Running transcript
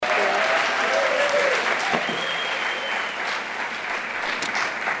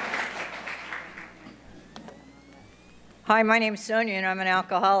Hi, my name's Sonia, and I'm an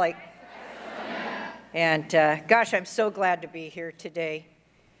alcoholic. And gosh, I'm so glad to be here today.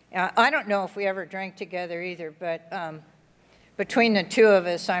 I don't know if we ever drank together either, but between the two of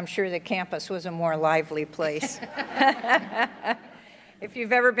us, I'm sure the campus was a more lively place. If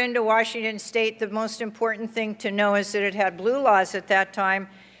you've ever been to Washington State, the most important thing to know is that it had blue laws at that time,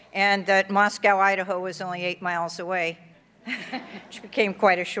 and that Moscow, Idaho was only 8 miles away, which became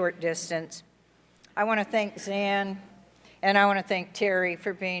quite a short distance. I want to thank Zan, and I want to thank Terry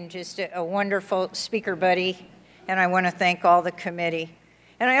for being just a wonderful speaker buddy, and I want to thank all the committee.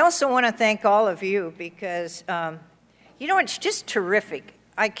 And I also want to thank all of you because, it's just terrific.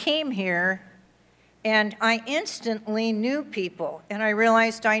 I came here, and I instantly knew people, and I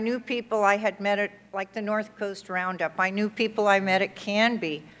realized I knew people I had met at, like, the North Coast Roundup. I knew people I met at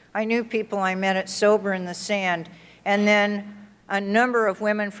Canby. I knew people I met at Sober in the Sand. And then a number of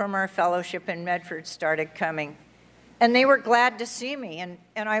women from our fellowship in Medford started coming. And they were glad to see me, and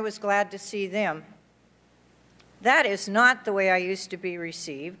I was glad to see them. That is not the way I used to be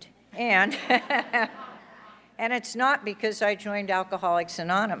received, and it's not because I joined Alcoholics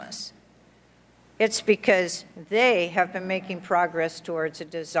Anonymous. It's because they have been making progress towards a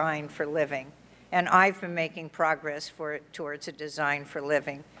design for living, and I've been making progress towards a design for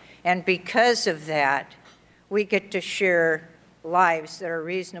living. And because of that, we get to share lives that are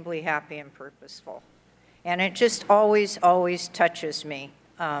reasonably happy and purposeful. And it just always, always touches me.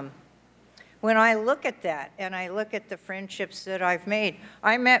 When I look at that, and I look at the friendships that I've made,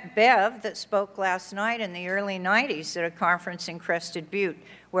 I met Bev that spoke last night in the early 90s at a conference in Crested Butte,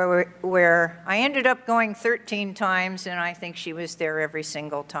 where I ended up going 13 times, and I think she was there every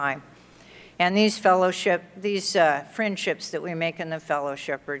single time. And these friendships that we make in the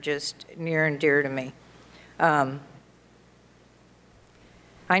fellowship are just near and dear to me.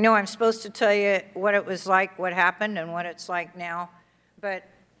 I know I'm supposed to tell you what it was like, what happened, and what it's like now, but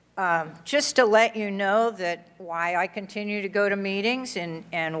just to let you know that why I continue to go to meetings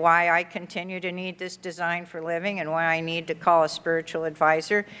and why I continue to need this design for living and why I need to call a spiritual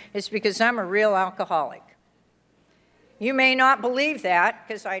advisor is because I'm a real alcoholic. You may not believe that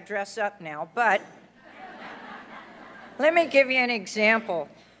because I dress up now, but let me give you an example.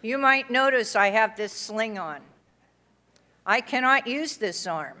 You might notice I have this sling on. I cannot use this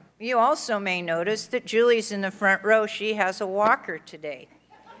arm. You also may notice that Julie's in the front row. She has a walker today.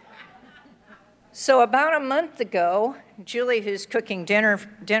 So about a month ago, Julie, who's cooking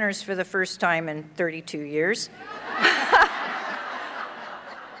dinners for the first time in 32 years,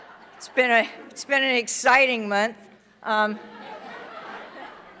 it's been an exciting month.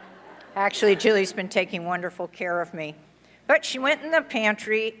 Actually, Julie's been taking wonderful care of me. But she went in the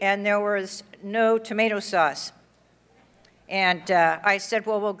pantry, and there was no tomato sauce. And I said,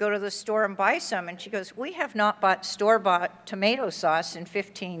 well, we'll go to the store and buy some. And she goes, we have not bought store-bought tomato sauce in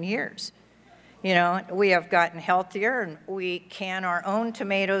 15 years. You know, we have gotten healthier, and we can our own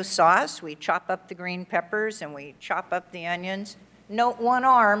tomato sauce. We chop up the green peppers, and we chop up the onions. Note one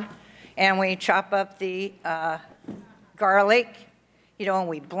arm. And we chop up the garlic, and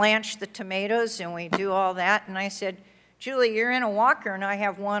we blanch the tomatoes, and we do all that. And I said, Julie, you're in a walker, and I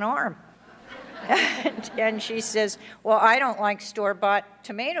have one arm. And she says, well, I don't like store-bought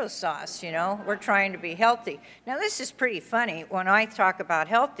tomato sauce, We're trying to be healthy. Now, this is pretty funny. When I talk about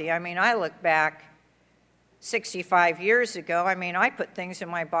healthy, I look back 65 years ago. I put things in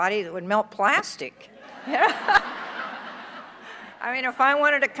my body that would melt plastic. If I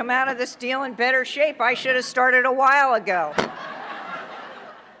wanted to come out of this deal in better shape, I should have started a while ago.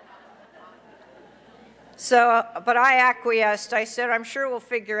 So, but I acquiesced. I said, I'm sure we'll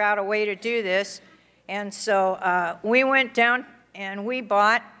figure out a way to do this. And so we went down and we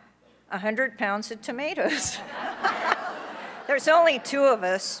bought 100 pounds of tomatoes. There's only 2 of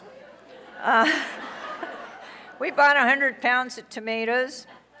us. We bought 100 pounds of tomatoes.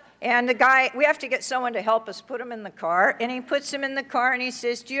 And the guy, we have to get someone to help us put them in the car. And he puts them in the car and he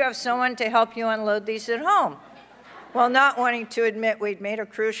says, do you have someone to help you unload these at home? Well, not wanting to admit we'd made a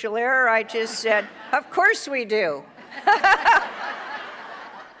crucial error, I just said, of course we do.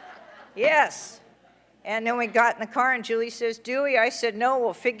 Yes. And then we got in the car and Julie says, do we? I said, no,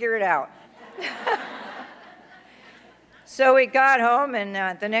 we'll figure it out. So we got home,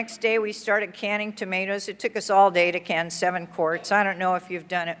 and the next day we started canning tomatoes. It took us all day to can 7 quarts. I don't know if you've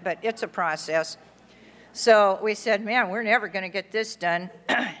done it, but it's a process. So we said, man, we're never going to get this done.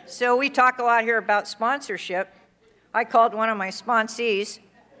 So we talk a lot here about sponsorship. I called one of my sponsees.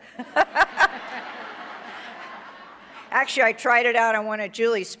 Actually, I tried it out on one of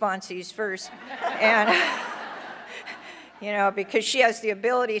Julie's sponsees first. And, because she has the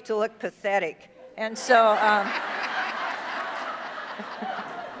ability to look pathetic. And so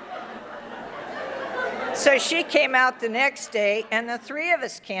So she came out the next day, and the three of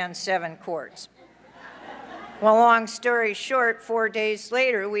us canned 7 quarts. Well, long story short, 4 days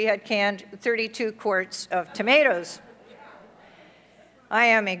later, we had canned 32 quarts of tomatoes. I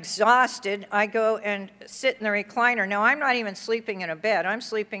am exhausted. I go and sit in the recliner. Now, I'm not even sleeping in a bed. I'm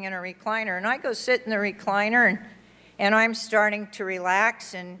sleeping in a recliner, and I go sit in the recliner, and I'm starting to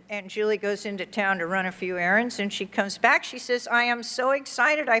relax, and Julie goes into town to run a few errands, and she comes back. She says, I am so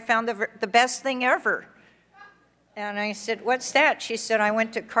excited. I found the best thing ever. And I said, what's that? She said, I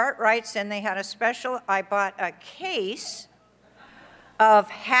went to Cartwright's, and they had a special. I bought a case of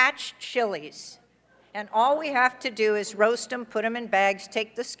hatch chilies. And all we have to do is roast them, put them in bags,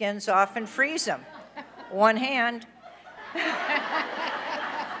 take the skins off, and freeze them. One hand.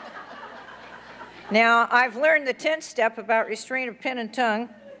 Now, I've learned the 10th step about restraint of pen and tongue.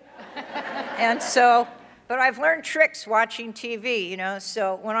 But I've learned tricks watching TV, you know.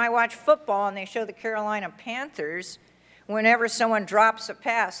 So when I watch football and they show the Carolina Panthers, whenever someone drops a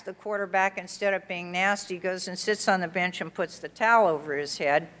pass, the quarterback, instead of being nasty, goes and sits on the bench and puts the towel over his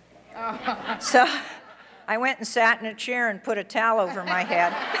head. So I went and sat in a chair and put a towel over my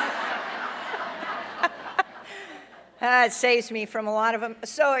head. It saves me from a lot of them.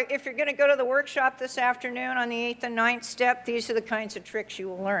 So if you're going to go to the workshop this afternoon on the 8th and 9th step, these are the kinds of tricks you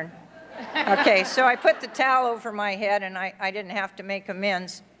will learn. Okay, so I put the towel over my head, and I didn't have to make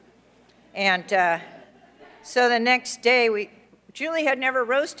amends. And so the next day, Julie had never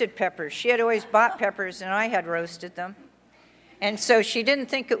roasted peppers. She had always bought peppers, and I had roasted them. And so she didn't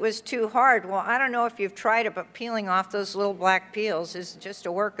think it was too hard. Well, I don't know if you've tried it, but peeling off those little black peels is just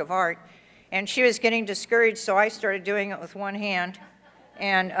a work of art. And she was getting discouraged, so I started doing it with one hand.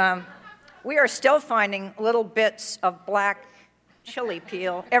 And we are still finding little bits of black chili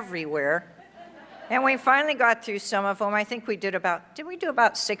peel everywhere. And we finally got through some of them. I think we did we do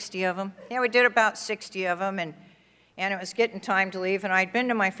about 60 of them? Yeah, we did about 60 of them, and it was getting time to leave. And I'd been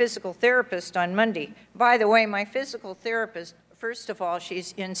to my physical therapist on Monday. By the way, my physical therapist, first of all,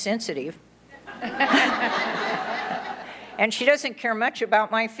 she's insensitive. And she doesn't care much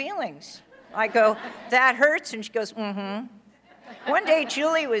about my feelings. I go, that hurts, and she goes, mm-hmm. One day,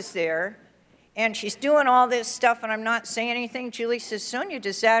 Julie was there, and she's doing all this stuff, and I'm not saying anything. Julie says, Sonia,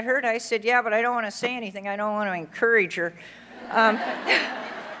 does that hurt? I said, yeah, but I don't want to say anything. I don't want to encourage her.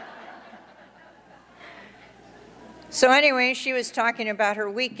 So anyway, she was talking about her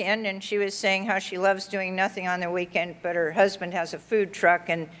weekend, and she was saying how she loves doing nothing on the weekend, but her husband has a food truck,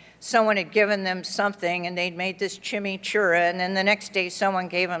 and someone had given them something, and they'd made this chimichurri, and then the next day someone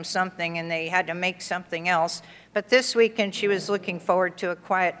gave them something, and they had to make something else. But this weekend, she was looking forward to a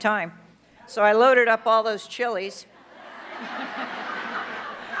quiet time. So I loaded up all those chilies.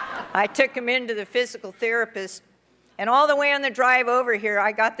 I took them into the physical therapist, and all the way on the drive over here,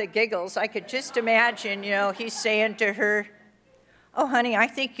 I got the giggles. I could just imagine, you know, he's saying to her, oh, honey, I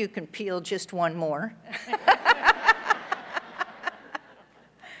think you can peel just one more.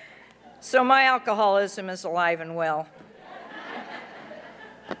 So my alcoholism is alive and well.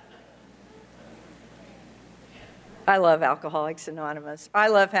 I love Alcoholics Anonymous. I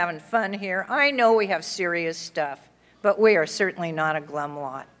love having fun here. I know we have serious stuff, but we are certainly not a glum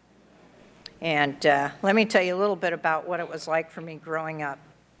lot. And let me tell you a little bit about what it was like for me growing up.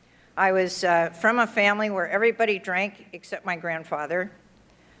 I was from a family where everybody drank except my grandfather.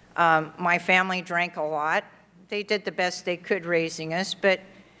 My family drank a lot. They did the best they could raising us, but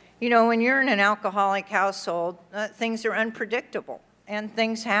you know, when you're in an alcoholic household, things are unpredictable and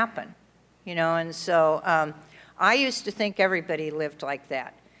things happen, you know, and so I used to think everybody lived like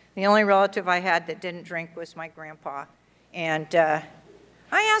that. The only relative I had that didn't drink was my grandpa. And I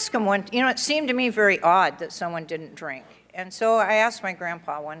asked him it seemed to me very odd that someone didn't drink. And so I asked my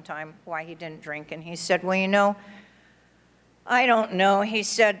grandpa one time why he didn't drink, and he said, well, you know, I don't know. He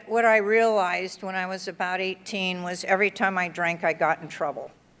said, what I realized when I was about 18 was every time I drank, I got in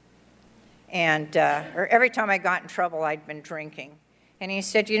trouble. And or every time I got in trouble, I'd been drinking. And he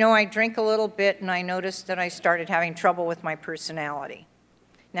said, you know, I drink a little bit, and I noticed that I started having trouble with my personality.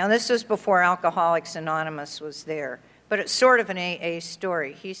 Now, this was before Alcoholics Anonymous was there, but it's sort of an AA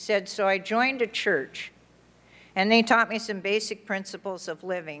story. He said, so I joined a church, and they taught me some basic principles of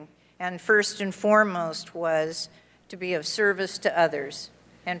living, and first and foremost was to be of service to others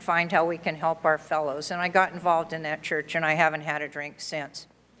and find how we can help our fellows. And I got involved in that church, and I haven't had a drink since.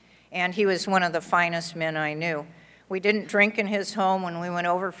 And he was one of the finest men I knew. We didn't drink in his home when we went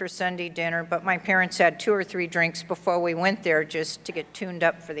over for Sunday dinner, but my parents had 2 or 3 drinks before we went there just to get tuned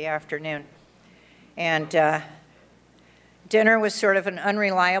up for the afternoon. And Dinner was sort of an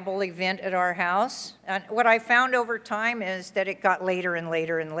unreliable event at our house. And what I found over time is that it got later and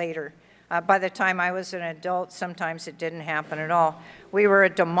later and later. By the time I was an adult, sometimes it didn't happen at all. We were a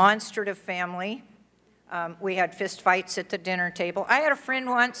demonstrative family. We had fist fights at the dinner table. I had a friend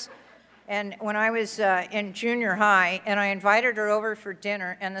once, and when I was in junior high, and I invited her over for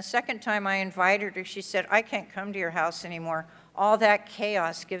dinner, and the second time I invited her, she said, "I can't come to your house anymore. All that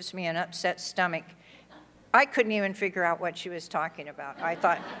chaos gives me an upset stomach." I couldn't even figure out what she was talking about. I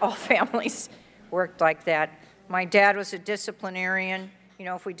thought all families worked like that. My dad was a disciplinarian. You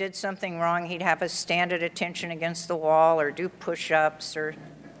know, if we did something wrong, he'd have us stand at attention against the wall or do push-ups or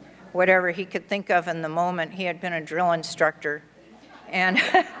whatever he could think of in the moment. He had been a drill instructor. And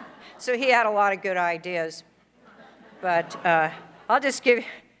so he had a lot of good ideas. But I'll just give you,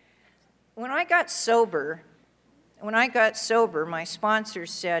 when I got sober, my sponsor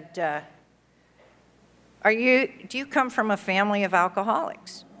said, do you come from a family of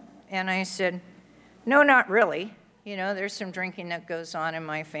alcoholics? And I said, no, not really. You know, there's some drinking that goes on in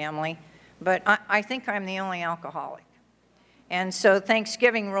my family, but I think I'm the only alcoholic. And so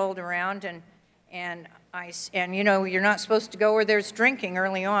Thanksgiving rolled around, and you know, you're not supposed to go where there's drinking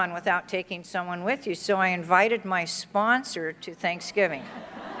early on without taking someone with you, so I invited my sponsor to Thanksgiving.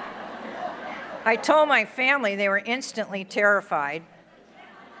 I told my family, they were instantly terrified.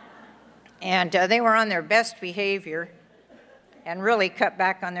 And they were on their best behavior and really cut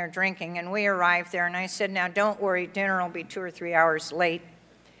back on their drinking. And we arrived there, and I said, now don't worry, dinner will be 2 or 3 hours late.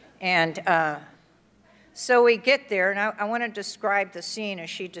 And so we get there, and I want to describe the scene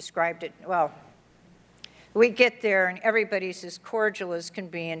as she described it. Well, we get there, and everybody's as cordial as can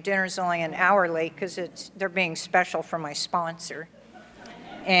be, and dinner's only an hour late because they're being special for my sponsor.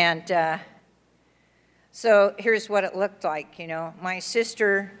 And so here's what it looked like, you know. My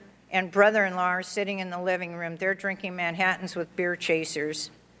sister and brother-in-law are sitting in the living room. They're drinking Manhattans with beer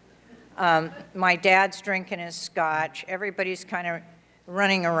chasers. My dad's drinking his scotch. Everybody's kind of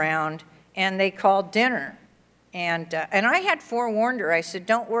running around, and they called dinner. And I had forewarned her. I said,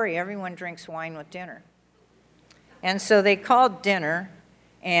 don't worry, everyone drinks wine with dinner. And so they called dinner,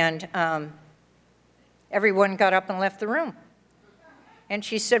 and everyone got up and left the room. And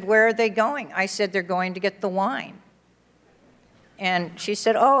she said, where are they going? I said, they're going to get the wine. And she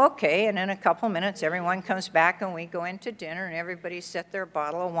said, oh, okay. And in a couple minutes, everyone comes back, and we go into dinner, and everybody set their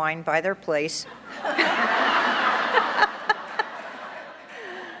bottle of wine by their place.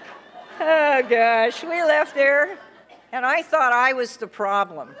 Oh, gosh. We left there, and I thought I was the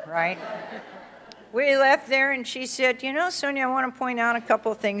problem, right? We left there, and she said, you know, Sonia, I want to point out a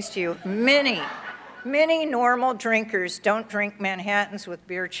couple of things to you. Many normal drinkers don't drink Manhattans with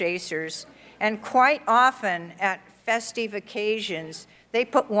beer chasers, and quite often at festive occasions, they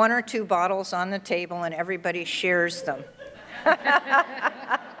put 1 or 2 bottles on the table and everybody shares them.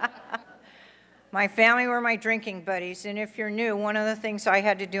 My family were my drinking buddies, and if you're new, one of the things I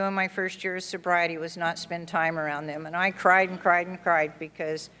had to do in my first year of sobriety was not spend time around them. And I cried and cried and cried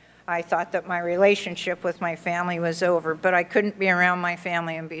because I thought that my relationship with my family was over, but I couldn't be around my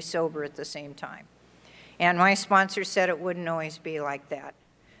family and be sober at the same time. And my sponsor said it wouldn't always be like that.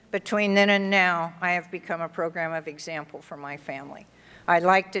 Between then and now, I have become a program of example for my family. I'd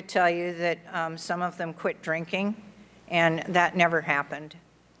like to tell you that some of them quit drinking, and that never happened.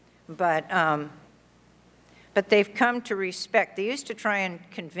 But they've come to respect. They used to try and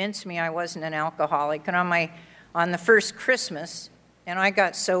convince me I wasn't an alcoholic. And on the first Christmas, and I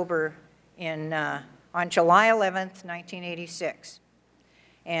got sober on July 11th, 1986.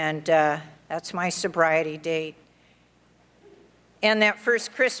 And that's my sobriety date. And that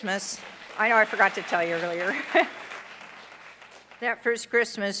first Christmas, I know I forgot to tell you earlier. That first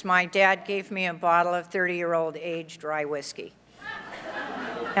Christmas, my dad gave me a bottle of 30-year-old aged rye whiskey.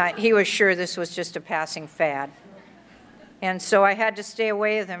 He was sure this was just a passing fad. And so I had to stay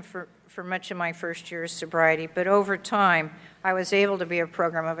away with him for much of my first year of sobriety. But over time, I was able to be a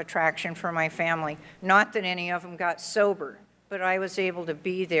program of attraction for my family. Not that any of them got sober, but I was able to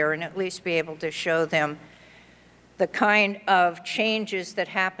be there and at least be able to show them the kind of changes that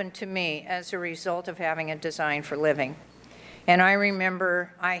happened to me as a result of having a design for living. And I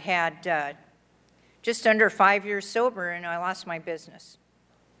remember I had just under 5 years sober, and I lost my business.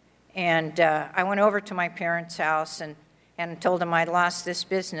 And I went over to my parents' house and told them I'd lost this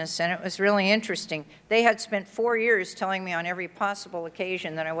business, and it was really interesting. They had spent 4 years telling me on every possible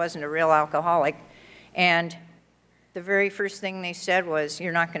occasion that I wasn't a real alcoholic, and the very first thing they said was,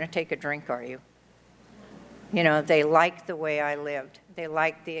 you're not going to take a drink, are you? You know, they liked the way I lived. They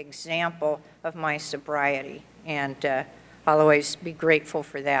liked the example of my sobriety, and I'll always be grateful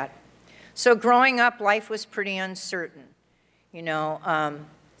for that. So growing up, life was pretty uncertain. You know,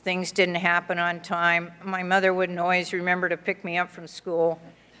 things didn't happen on time. My mother wouldn't always remember to pick me up from school.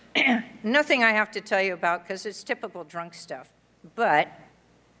 Nothing I have to tell you about because it's typical drunk stuff. But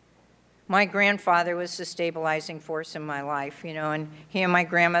my grandfather was the stabilizing force in my life, you know, and he and my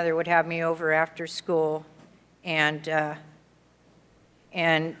grandmother would have me over after school, and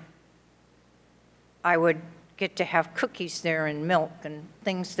I would get to have cookies there and milk and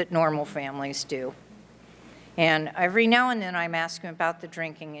things that normal families do. And every now and then I'm asking him about the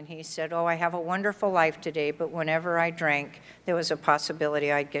drinking, and he said, oh, I have a wonderful life today, but whenever I drank, there was a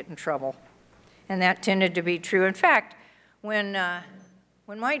possibility I'd get in trouble. And that tended to be true. In fact, when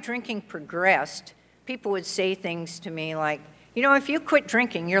my drinking progressed, people would say things to me like, you know, if you quit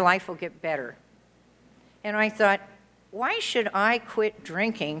drinking, your life will get better. And I thought, why should I quit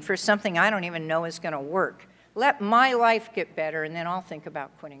drinking for something I don't even know is going to work? Let my life get better, and then I'll think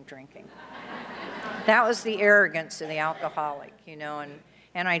about quitting drinking. That was the arrogance of the alcoholic, you know,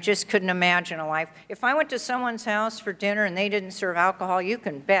 and I just couldn't imagine a life. If I went to someone's house for dinner and they didn't serve alcohol, you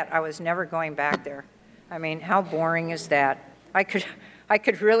can bet I was never going back there. I mean, how boring is that? I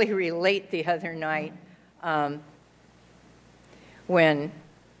could really relate the other night when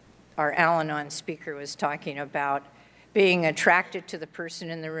our Al-Anon speaker was talking about being attracted to the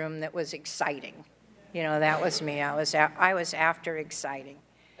person in the room that was exciting. You know, that was me. I was after exciting.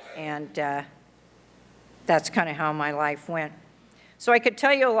 And that's kind of how my life went. So I could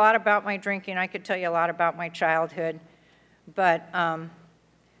tell you a lot about my drinking. I could tell you a lot about my childhood. But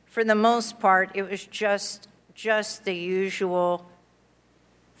for the most part, it was just the usual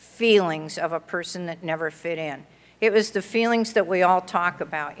feelings of a person that never fit in. It was the feelings that we all talk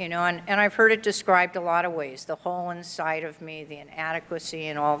about, you know, and I've heard it described a lot of ways, the hole inside of me, the inadequacy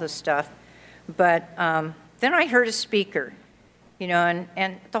and all this stuff. But then I heard a speaker, you know,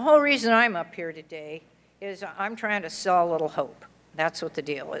 and the whole reason I'm up here today is I'm trying to sell a little hope. That's what the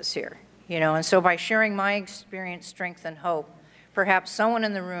deal is here, you know, and so by sharing my experience, strength, and hope, perhaps someone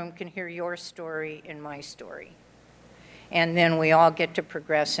in the room can hear your story and my story. And then we all get to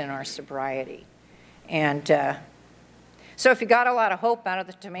progress in our sobriety. And so if you got a lot of hope out of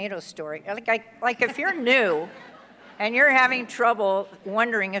the tomato story, like if you're new and you're having trouble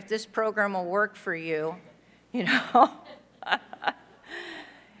wondering if this program will work for you, you know,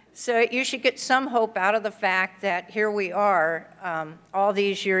 so you should get some hope out of the fact that here we are all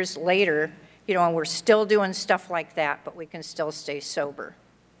these years later, you know, and we're still doing stuff like that, but we can still stay sober.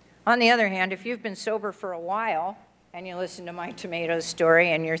 On the other hand, if you've been sober for a while and you listen to my tomato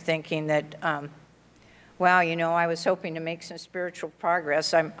story and you're thinking that, wow, you know, I was hoping to make some spiritual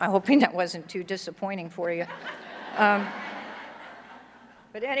progress. I'm hoping that wasn't too disappointing for you. But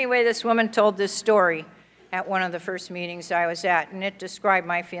anyway, this woman told this story at one of the first meetings I was at, and it described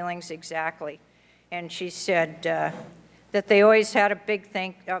my feelings exactly. And she said that they always had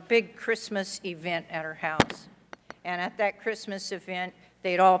a big Christmas event at her house. And at that Christmas event,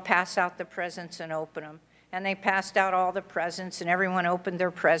 they'd all pass out the presents and open them. And they passed out all the presents, and everyone opened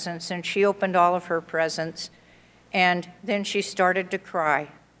their presents, and she opened all of her presents. And then she started to cry.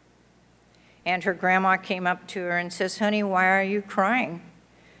 And her grandma came up to her and says, honey, why are you crying?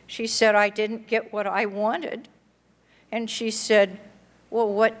 She said, I didn't get what I wanted. And she said, well,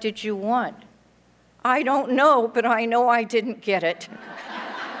 what did you want? I don't know, but I know I didn't get it.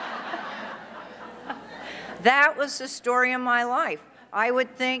 That was the story of my life. I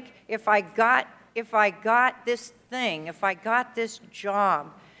would think if I got this thing, if I got this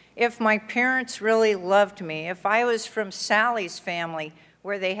job, if my parents really loved me, if I was from Sally's family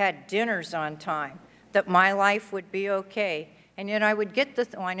where they had dinners on time, that my life would be okay. And yet I would get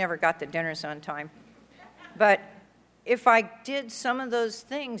I never got the dinners on time. But if I did some of those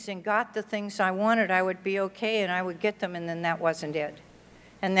things and got the things I wanted, I would be okay and I would get them, and then that wasn't it.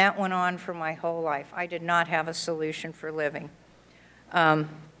 And that went on for my whole life. I did not have a solution for living.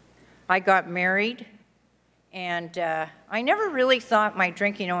 I got married, and I never really thought my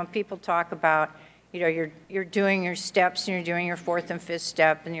drinking, you know, when people talk about, you know, you're doing your steps and you're doing your fourth and fifth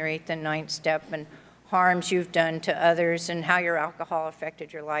step and your eighth and ninth step and harms you've done to others and how your alcohol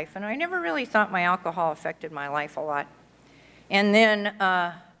affected your life. And I never really thought my alcohol affected my life a lot. And then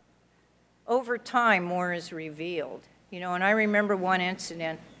over time, more is revealed. You know, and I remember one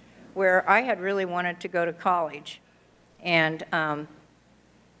incident where I had really wanted to go to college. And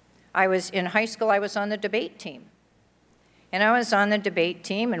I was in high school, I was on the debate team. And I was on the debate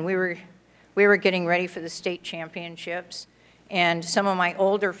team, and we were getting ready for the state championships. And some of my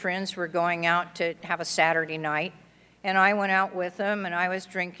older friends were going out to have a Saturday night. And I went out with them, and I was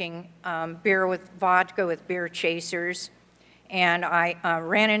drinking beer with vodka with beer chasers. And I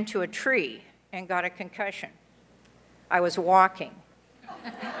ran into a tree and got a concussion. I was walking.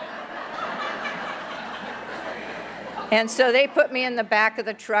 And so they put me in the back of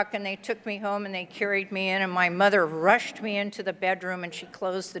the truck, and they took me home, and they carried me in, and my mother rushed me into the bedroom, and she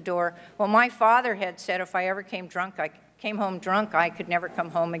closed the door. Well, my father had said if I ever came home drunk, I could never come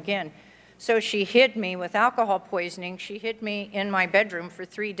home again. So she hid me with alcohol poisoning. She hid me in my bedroom for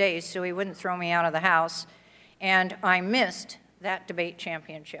 3 days so he wouldn't throw me out of the house, and I missed that debate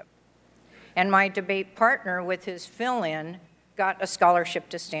championship. And my debate partner, with his fill-in, got a scholarship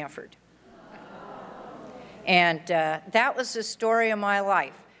to Stanford. And that was the story of my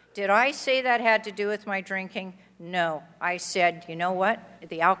life. Did I say that had to do with my drinking? No. I said, you know what?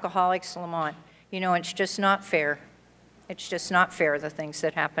 The Alcoholics Lamont, it's just not fair. It's just not fair, the things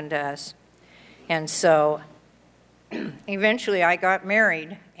that happened to us. And so eventually I got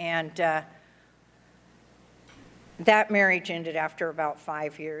married, and that marriage ended after about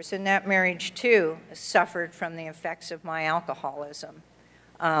 5 years. And that marriage, too, suffered from the effects of my alcoholism.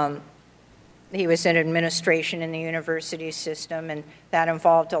 He was in administration in the university system, and that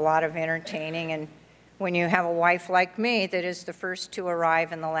involved a lot of entertaining. And when you have a wife like me that is the first to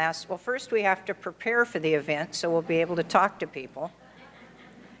arrive and the last, well, first we have to prepare for the event so we'll be able to talk to people.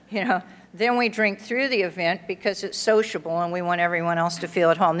 Then we drink through the event because it's sociable and we want everyone else to feel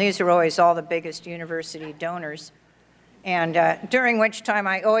at home. These are always all the biggest university donors. And during which time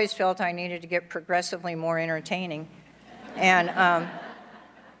I always felt I needed to get progressively more entertaining. And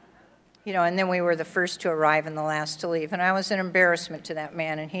and then we were the first to arrive and the last to leave. And I was an embarrassment to that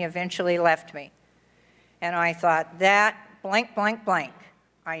man, and he eventually left me. And I thought, that blank, blank, blank,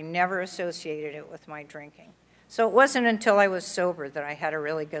 I never associated it with my drinking. So it wasn't until I was sober that I had a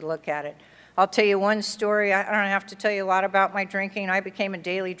really good look at it. I'll tell you one story. I don't have to tell you a lot about my drinking. I became a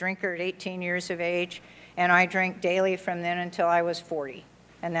daily drinker at 18 years of age, and I drank daily from then until I was 40.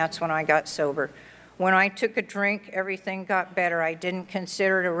 And that's when I got sober. When I took a drink, everything got better. I didn't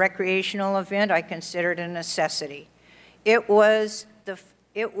consider it a recreational event. I considered it a necessity. It was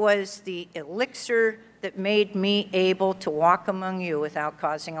the elixir that made me able to walk among you without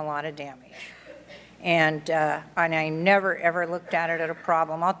causing a lot of damage. And I never, ever looked at it as a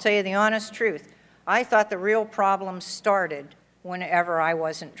problem. I'll tell you the honest truth. I thought the real problem started whenever I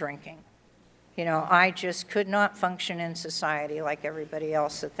wasn't drinking. I just could not function in society like everybody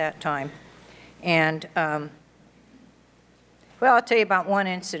else at that time. And, well, I'll tell you about one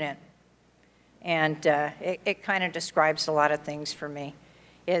incident, and it kind of describes a lot of things for me,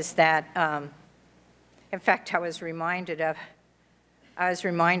 is that, in fact, I was reminded of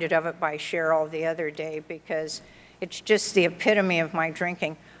it by Cheryl the other day because it's just the epitome of my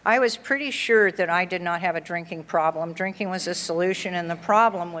drinking. I was pretty sure that I did not have a drinking problem. Drinking was a solution, and the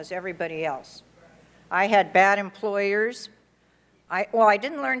problem was everybody else. I had bad employers. I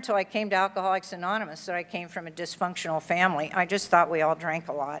didn't learn until I came to Alcoholics Anonymous that I came from a dysfunctional family. I just thought we all drank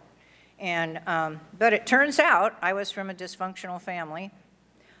a lot. But it turns out I was from a dysfunctional family.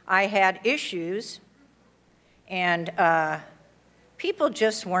 I had issues, and people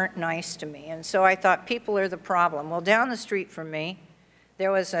just weren't nice to me. And so I thought people are the problem. Well, down the street from me,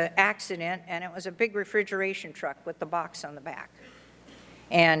 there was an accident, and it was a big refrigeration truck with the box on the back.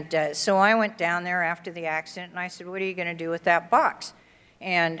 And so I went down there after the accident, and I said, what are you going to do with that box?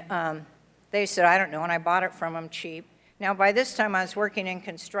 And they said, I don't know, and I bought it from them cheap. Now, by this time, I was working in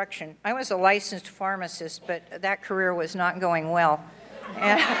construction. I was a licensed pharmacist, but that career was not going well.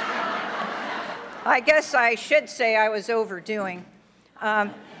 And I guess I should say I was overdoing.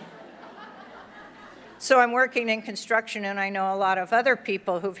 So I'm working in construction, and I know a lot of other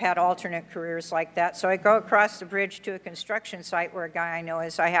people who've had alternate careers like that. So I go across the bridge to a construction site where a guy I know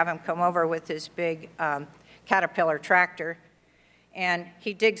is. I have him come over with his big Caterpillar tractor, and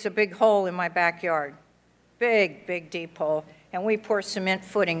he digs a big hole in my backyard. Big, big, deep hole. And we pour cement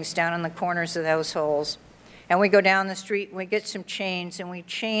footings down in the corners of those holes. And we go down the street, and we get some chains, and we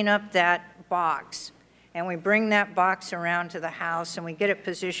chain up that box. And we bring that box around to the house, and we get it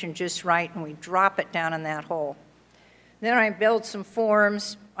positioned just right, and we drop it down in that hole. Then I build some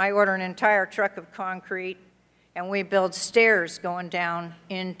forms. I order an entire truck of concrete, and we build stairs going down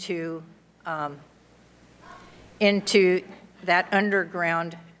into that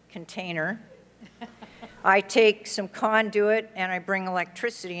underground container. I take some conduit, and I bring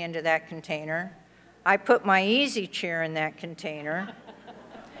electricity into that container. I put my easy chair in that container.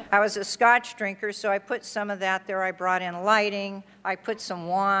 I was a Scotch drinker, so I put some of that there. I brought in lighting. I put some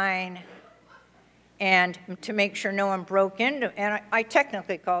wine, and to make sure no one broke into, and I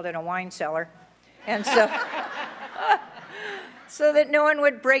technically called it a wine cellar. And so, so that no one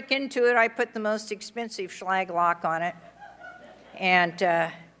would break into it, I put the most expensive schlag lock on it. And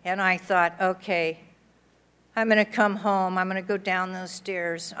I thought, okay, I'm going to come home. I'm going to go down those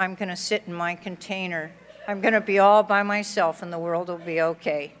stairs. I'm going to sit in my container. I'm going to be all by myself, and the world will be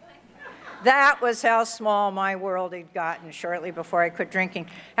okay. That was how small my world had gotten shortly before I quit drinking.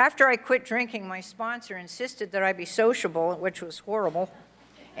 After I quit drinking, my sponsor insisted that I be sociable, which was horrible.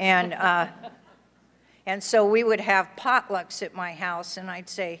 And so we would have potlucks at my house, and I'd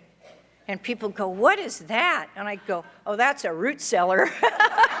say, and people go, "What is that?" And I'd go, "Oh, that's a root cellar."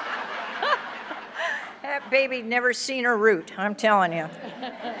 That baby'd never seen a root, I'm telling you.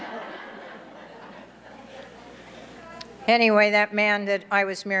 Anyway, that man that I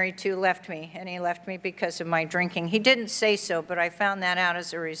was married to left me, and he left me because of my drinking. He didn't say so, but I found that out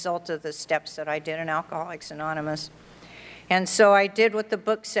as a result of the steps that I did in Alcoholics Anonymous. And so I did what the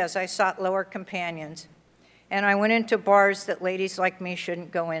book says. I sought lower companions. And I went into bars that ladies like me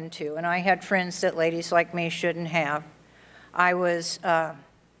shouldn't go into, and I had friends that ladies like me shouldn't have. I was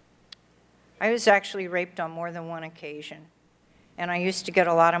actually raped on more than one occasion. And I used to get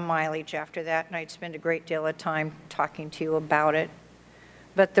a lot of mileage after that, and I'd spend a great deal of time talking to you about it.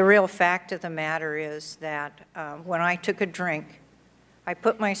 But the real fact of the matter is that when I took a drink, I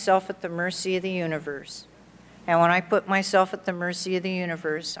put myself at the mercy of the universe. And when I put myself at the mercy of the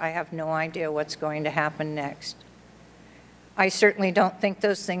universe, I have no idea what's going to happen next. I certainly don't think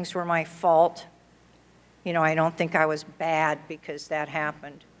those things were my fault. You know, I don't think I was bad because that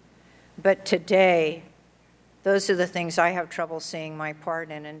happened. But today, those are the things I have trouble seeing my part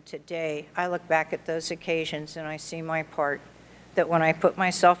in, and today I look back at those occasions and I see my part, that when I put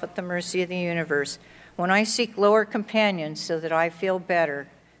myself at the mercy of the universe, when I seek lower companions so that I feel better,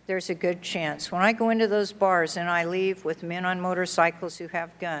 there's a good chance. When I go into those bars and I leave with men on motorcycles who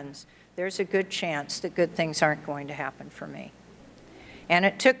have guns, there's a good chance that good things aren't going to happen for me. And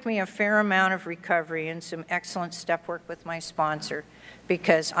it took me a fair amount of recovery and some excellent step work with my sponsor,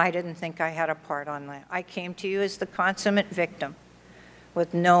 because I didn't think I had a part on that. I came to you as the consummate victim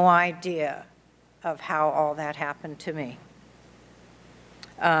with no idea of how all that happened to me.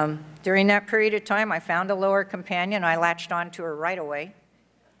 During that period of time, I found a lower companion. I latched onto her right away.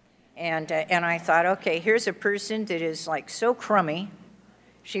 And I thought, okay, here's a person that is like so crummy,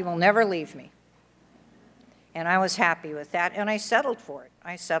 she will never leave me. And I was happy with that, and I settled for it.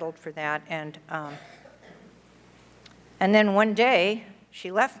 I settled for that, and then one day, she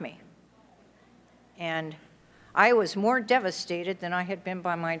left me. And I was more devastated than I had been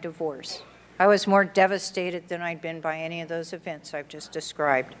by my divorce. I was more devastated than I'd been by any of those events I've just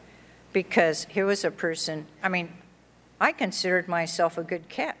described. Because here was a person, I mean, I considered myself a good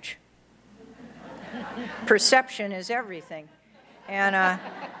catch. Perception is everything. And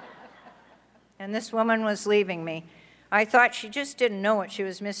this woman was leaving me. I thought she just didn't know what she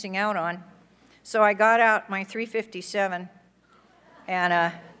was missing out on. So I got out my 357.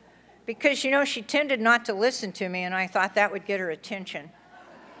 And because, you know, she tended not to listen to me, and I thought that would get her attention.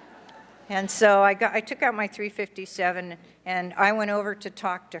 And so I took out my 357, and I went over to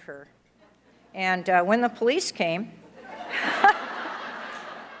talk to her. And when the police came,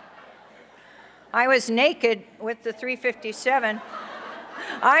 I was naked with the 357.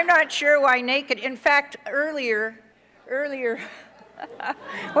 I'm not sure why naked. In fact, earlier,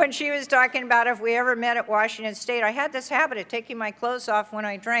 when she was talking about if we ever met at Washington State, I had this habit of taking my clothes off when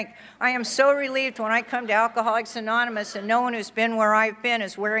I drank. I am so relieved when I come to Alcoholics Anonymous and no one who's been where I've been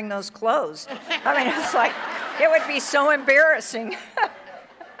is wearing those clothes. I mean, it's like, it would be so embarrassing.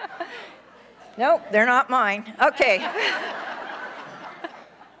 Nope, they're not mine. Okay.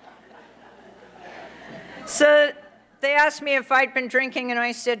 So they asked me if I'd been drinking, and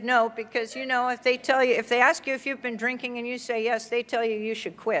I said no, because, you know, if they ask you if you've been drinking and you say yes, they tell you you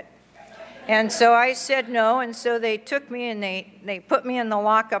should quit. And so I said no, and so they took me and they put me in the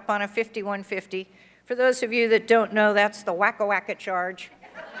lockup on a 5150. For those of you that don't know, that's the wacka-wacka charge.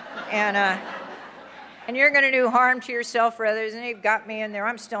 And you're going to do harm to yourself or others, and they've got me in there.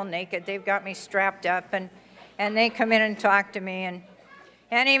 I'm still naked. They've got me strapped up, and they come in and talk to me,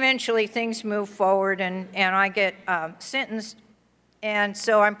 and eventually things move forward, and I get sentenced. And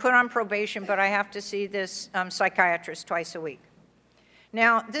so I'm put on probation, but I have to see this psychiatrist twice a week.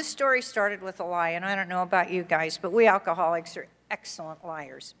 Now, this story started with a lie, and I don't know about you guys, but we alcoholics are excellent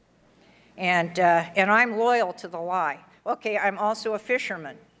liars. And I'm loyal to the lie. Okay, I'm also a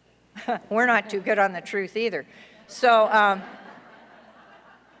fisherman. We're not too good on the truth either. So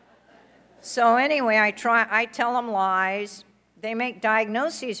anyway, I tell them lies. They make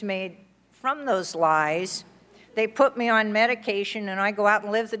diagnoses made from those lies. They put me on medication, and I go out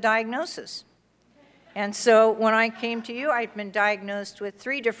and live the diagnosis. And so when I came to you, I'd been diagnosed with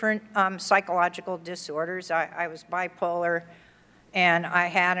 3 different psychological disorders. I was bipolar, and I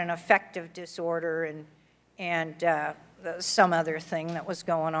had an affective disorder, and some other thing that was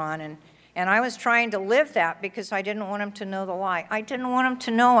going on. And I was trying to live that because I didn't want him to know the lie. I didn't want him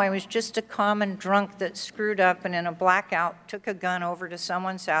to know I was just a common drunk that screwed up and in a blackout took a gun over to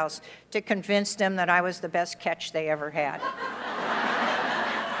someone's house to convince them that I was the best catch they ever had.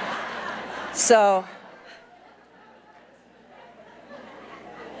 So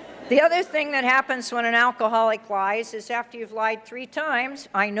the other thing that happens when an alcoholic lies is after you've lied 3 times,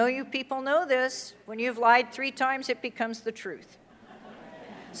 I know you people know this, when you've lied 3 times, it becomes the truth.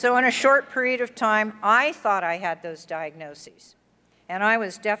 So in a short period of time, I thought I had those diagnoses, and I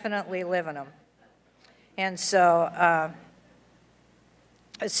was definitely living them. And so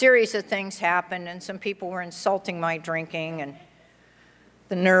a series of things happened, and some people were insulting my drinking and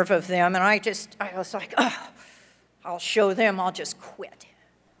the nerve of them, and I was like, oh, I'll show them, I'll just quit.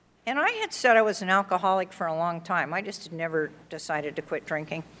 And I had said I was an alcoholic for a long time. I just had never decided to quit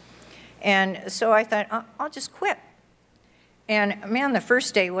drinking. And so I thought, I'll just quit. And man, the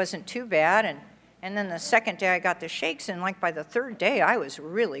first day wasn't too bad, and then the second day I got the shakes, and like by the third day I was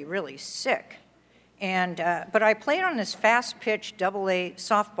really, really sick. And but I played on this fast-pitch AA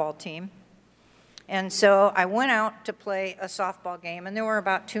softball team, and so I went out to play a softball game, and there were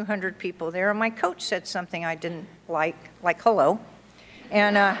about 200 people there, and my coach said something I didn't like hello.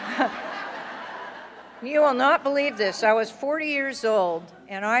 And you will not believe this. I was 40 years old,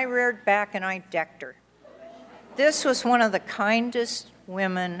 and I reared back and I decked her. This was one of the kindest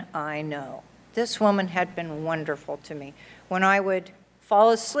women I know. This woman had been wonderful to me. When I would fall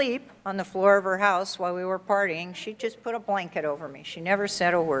asleep on the floor of her house while we were partying, she'd just put a blanket over me. She never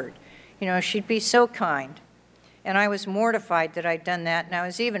said a word. You know, she'd be so kind. And I was mortified that I'd done that, and I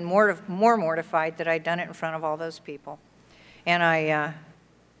was even more mortified that I'd done it in front of all those people. And I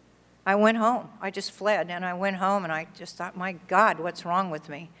went home. I just fled, and I went home, and I just thought, my God, what's wrong with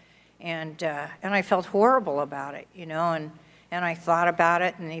me? And I felt horrible about it, you know, and I thought about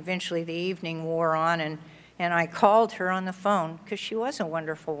it, and eventually the evening wore on, and I called her on the phone, because she was a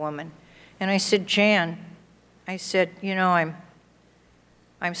wonderful woman. And I said, Jan, I said, you know,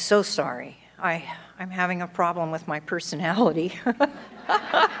 I'm so sorry. I'm having a problem with my personality.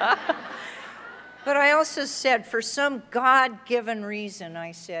 But I also said, for some God-given reason,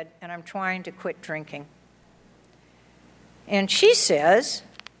 I said, and I'm trying to quit drinking. And she says,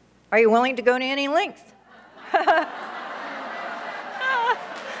 are you willing to go to any length?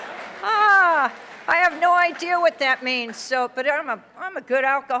 I have no idea what that means. But I'm a good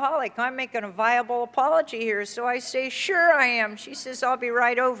alcoholic. I'm making a viable apology here. So I say, sure I am. She says, I'll be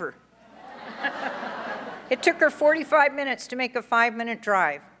right over. It took her 45 minutes to make a 5-minute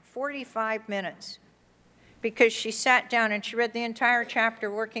drive. 45 minutes. Because she sat down and she read the entire chapter,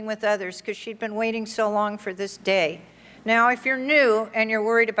 Working with Others, because she'd been waiting so long for this day. Now, if you're new and you're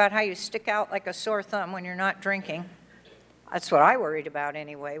worried about how you stick out like a sore thumb when you're not drinking, that's what I worried about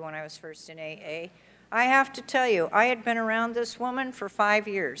anyway when I was first in AA, I have to tell you, I had been around this woman for 5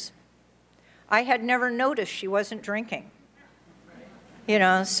 years. I had never noticed she wasn't drinking. You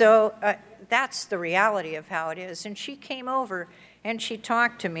know, so that's the reality of how it is. And she came over and she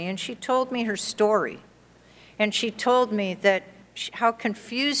talked to me and she told me her story. And she told me that how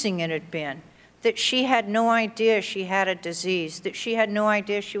confusing it had been, that she had no idea she had a disease, that she had no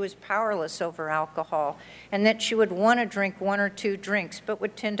idea she was powerless over alcohol, and that she would want to drink 1 or 2 drinks, but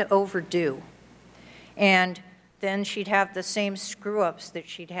would tend to overdo. And then she'd have the same screw-ups that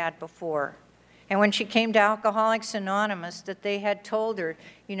she'd had before. And when she came to Alcoholics Anonymous, that they had told her,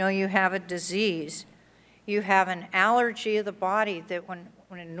 you know, you have a disease. You have an allergy of the body that when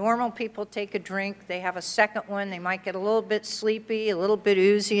normal people take a drink, they have a second one, they might get a little bit sleepy, a little bit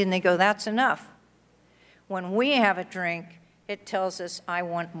oozy, and they go, that's enough. When we have a drink, it tells us, I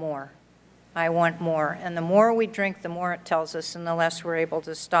want more. I want more. And the more we drink, the more it tells us, and the less we're able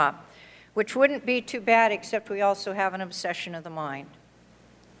to stop. Which wouldn't be too bad, except we also have an obsession of the mind.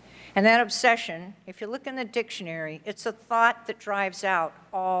 And that obsession, if you look in the dictionary, it's a thought that drives out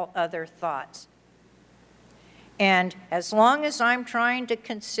all other thoughts. And as long as I'm trying to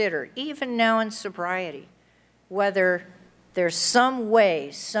consider, even now in sobriety, whether there's some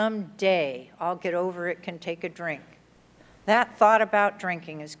way, someday, I'll get over it, can take a drink, that thought about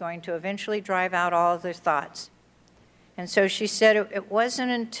drinking is going to eventually drive out all other thoughts. And so she said it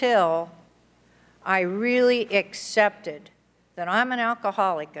wasn't until I really accepted that I'm an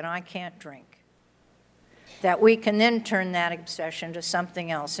alcoholic and I can't drink that we can then turn that obsession to something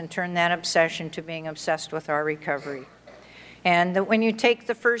else and turn that obsession to being obsessed with our recovery. And that when you take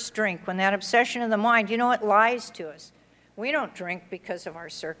the first drink, when that obsession of the mind, you know, it lies to us. We don't drink because of our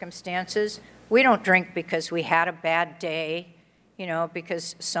circumstances. We don't drink because we had a bad day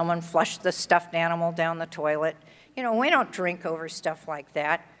because someone flushed the stuffed animal down the toilet. We don't drink over stuff like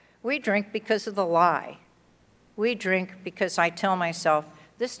that. We drink because of the lie. We drink because I tell myself,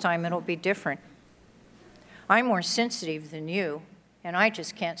 this time it'll be different. I'm more sensitive than you, and I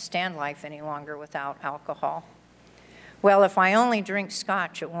just can't stand life any longer without alcohol. Well, if I only drink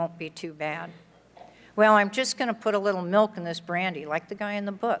scotch, it won't be too bad. Well, I'm just going to put a little milk in this brandy, like the guy in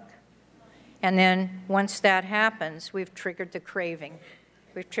the book. And then once that happens, we've triggered the craving.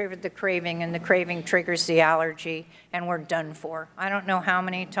 We've triggered the craving, and the craving triggers the allergy, and we're done for. I don't know how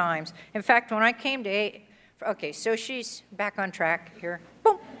many times. In fact, when I came to okay, so she's back on track here.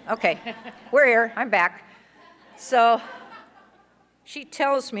 Boom. Okay, we're here. I'm back. So she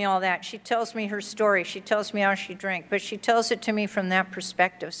tells me all that. She tells me her story. She tells me how she drank, but she tells it to me from that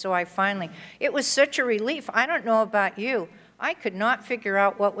perspective. So it was such a relief. I don't know about you. I could not figure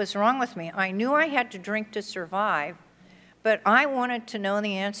out what was wrong with me. I knew I had to drink to survive, but I wanted to know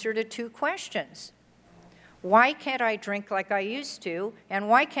the answer to two questions. Why can't I drink like I used to, and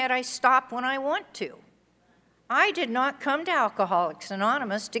why can't I stop when I want to? I did not come to Alcoholics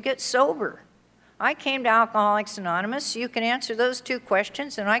Anonymous to get sober. I came to Alcoholics Anonymous so you can answer those two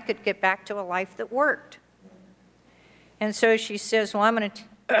questions, and I could get back to a life that worked. And so she says, well, I'm going to,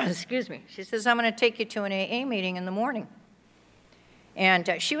 excuse me, she says, I'm going to take you to an AA meeting in the morning.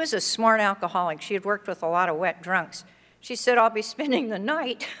 And she was a smart alcoholic. She had worked with a lot of wet drunks. She said, I'll be spending the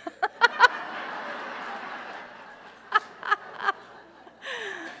night.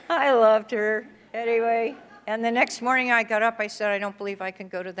 I loved her. Anyway, and the next morning I got up, I said, I don't believe I can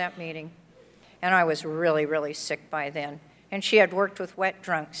go to that meeting. And I was really, really sick by then. And she had worked with wet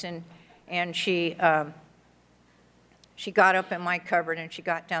drunks, and she got up in my cupboard and she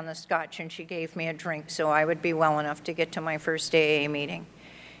got down the scotch and she gave me a drink so I would be well enough to get to my first AA meeting.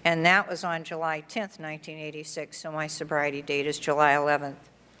 And that was on July 10th, 1986, so my sobriety date is July 11th.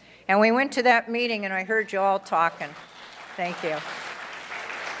 And we went to that meeting and I heard you all talking. Thank you.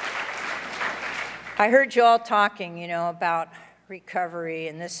 I heard you all talking, about recovery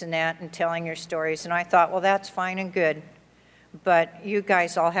and this and that and telling your stories, and I thought, well, that's fine and good, but you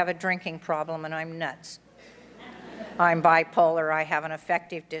guys all have a drinking problem and I'm nuts. I'm bipolar, I have an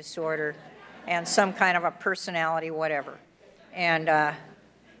affective disorder, and some kind of a personality, whatever. And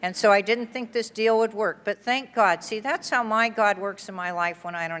so I didn't think this deal would work, but thank God. See, that's how my God works in my life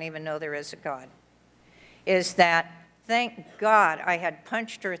when I don't even know there is a God, is that thank God I had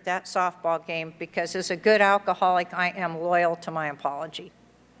punched her at that softball game, because as a good alcoholic, I am loyal to my apology.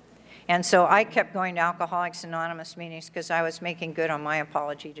 And so I kept going to Alcoholics Anonymous meetings because I was making good on my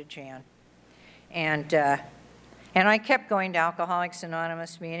apology to Jan. And I kept going to Alcoholics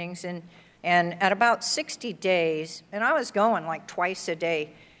Anonymous meetings, and at about 60 days, and I was going like twice a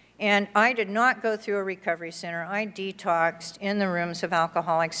day, and I did not go through a recovery center. I detoxed in the rooms of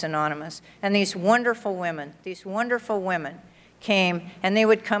Alcoholics Anonymous. And these wonderful women came, and they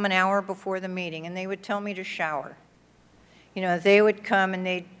would come an hour before the meeting, and they would tell me to shower. They would come and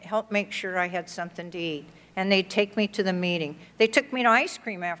they'd help make sure I had something to eat, and they'd take me to the meeting. They took me to ice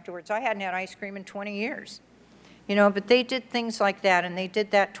cream afterwards. I hadn't had ice cream in 20 years. But they did things like that, and they did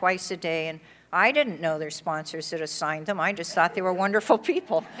that twice a day, and I didn't know their sponsors had assigned them. I just thought they were wonderful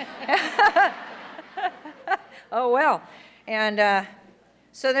people. Oh, well. And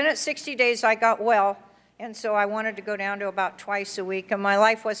so then at 60 days, I got well, and so I wanted to go down to about twice a week, and my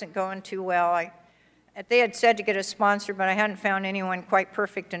life wasn't going too well. They had said to get a sponsor, but I hadn't found anyone quite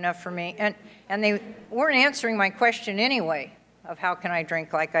perfect enough for me, and they weren't answering my question anyway of how can I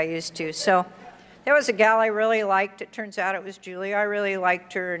drink like I used to. So there was a gal I really liked. It turns out it was Julie. I really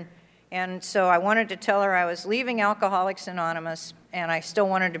liked her, and so I wanted to tell her I was leaving Alcoholics Anonymous, and I still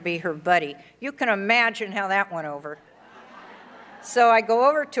wanted to be her buddy. You can imagine how that went over. So I go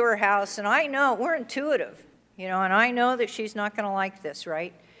over to her house, and I know, we're intuitive, and I know that she's not going to like this,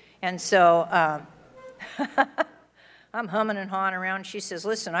 right? And so I'm humming and hawing around. She says,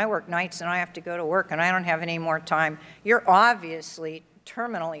 listen, I work nights, and I have to go to work, and I don't have any more time. You're obviously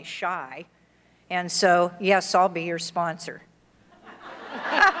terminally shy. And so, yes, I'll be your sponsor.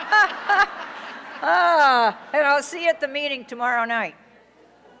 And I'll see you at the meeting tomorrow night.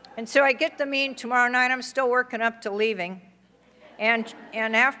 And so I get the meeting tomorrow night. I'm still working up to leaving. And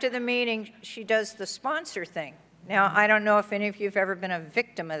after the meeting, she does the sponsor thing. Now, I don't know if any of you have ever been a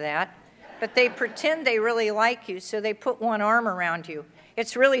victim of that, but they pretend they really like you, so they put one arm around you.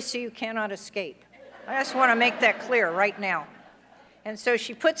 It's really so you cannot escape. I just want to make that clear right now. And so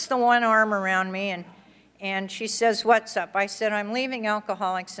she puts the one arm around me, and she says, what's up? I said, I'm leaving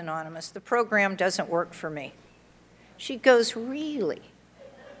Alcoholics Anonymous. The program doesn't work for me. She goes, really?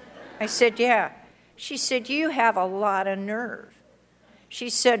 I said, yeah. She said, you have a lot of nerve. She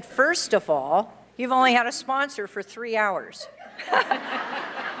said, first of all, you've only had a sponsor for 3 hours.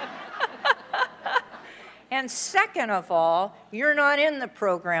 And second of all, you're not in the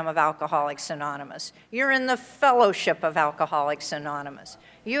program of Alcoholics Anonymous. You're in the fellowship of Alcoholics Anonymous.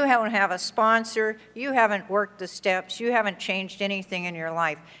 You don't have a sponsor. You haven't worked the steps. You haven't changed anything in your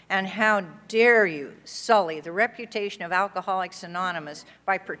life. And how dare you sully the reputation of Alcoholics Anonymous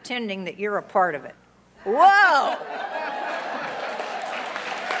by pretending that you're a part of it? Whoa!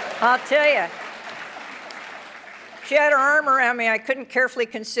 I'll tell you. She had her arm around me. I couldn't carefully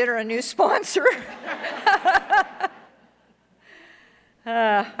consider a new sponsor.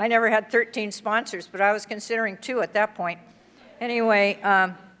 I never had 13 sponsors, but I was considering 2 at that point. Anyway,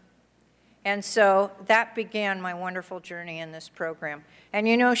 and so that began my wonderful journey in this program. And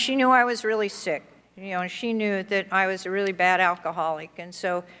you know, she knew I was really sick. You know, she knew that I was a really bad alcoholic. And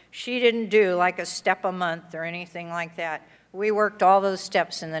so she didn't do like a step a month or anything like that. We worked all those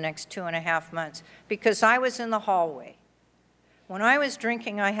steps in the next 2.5 months because I was in the hallway. When I was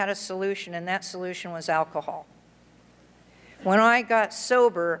drinking, I had a solution, and that solution was alcohol. When I got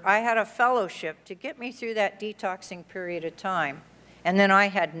sober, I had a fellowship to get me through that detoxing period of time, and then I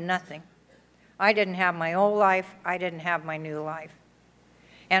had nothing. I didn't have my old life. I didn't have my new life.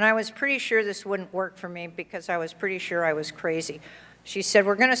 And I was pretty sure this wouldn't work for me because I was pretty sure I was crazy. She said,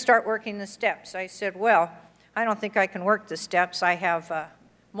 we're going to start working the steps. I said, well, I don't think I can work the steps. I have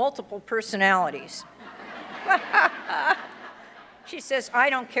multiple personalities. She says, I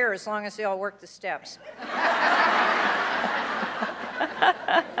don't care as long as they all work the steps.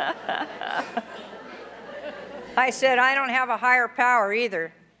 I said, I don't have a higher power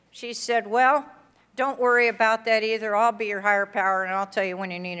either. She said, well, don't worry about that either. I'll be your higher power, and I'll tell you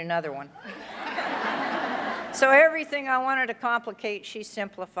when you need another one. So everything I wanted to complicate, she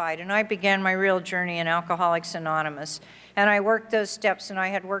simplified, and I began my real journey in Alcoholics Anonymous. And I worked those steps, and I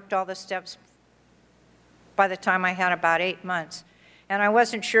had worked all the steps by the time I had about 8 months. And I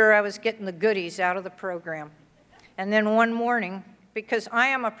wasn't sure I was getting the goodies out of the program. And then one morning, because I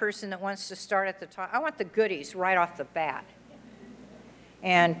am a person that wants to start at the top, I want the goodies right off the bat.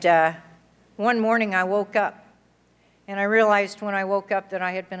 And one morning I woke up, and I realized when I woke up that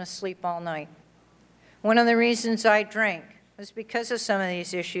I had been asleep all night. One of the reasons I drank was because of some of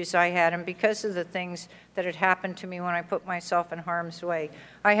these issues I had and because of the things that had happened to me when I put myself in harm's way.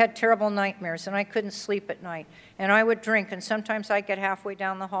 I had terrible nightmares, and I couldn't sleep at night. And I would drink, and sometimes I'd get halfway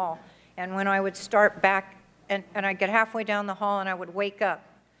down the hall. And when I would start back, and I'd get halfway down the hall, and I would wake up.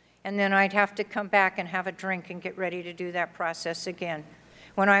 And then I'd have to come back and have a drink and get ready to do that process again.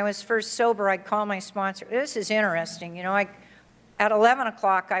 When I was first sober, I'd call my sponsor. This is interesting. You know, at 11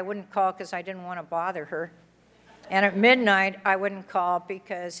 o'clock, I wouldn't call because I didn't want to bother her. And at midnight, I wouldn't call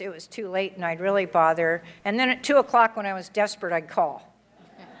because it was too late and I'd really bother her. And then at 2 o'clock, when I was desperate, I'd call.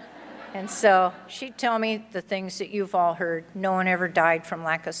 And so she'd tell me the things that you've all heard. No one ever died from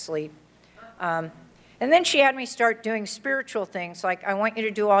lack of sleep. And then she had me start doing spiritual things, like I want you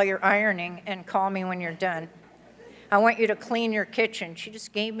to do all your ironing and call me when you're done. I want you to clean your kitchen. She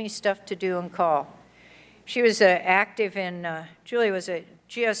just gave me stuff to do and call. She was active in, Julie was a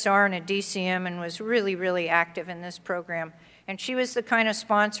GSR and a DCM and was really, really active in this program. And she was the kind of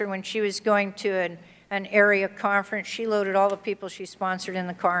sponsor when she was going to an area conference, she loaded all the people she sponsored in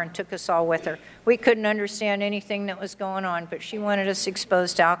the car and took us all with her. We couldn't understand anything that was going on, but she wanted us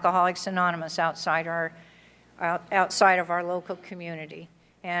exposed to Alcoholics Anonymous outside of our local community.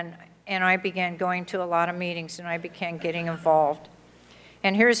 And I began going to a lot of meetings, and I began getting involved.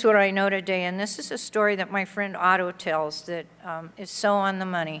 And here's what I know today, and this is a story that my friend Otto tells that is so on the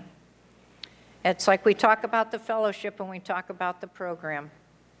money. It's like we talk about the fellowship and we talk about the program.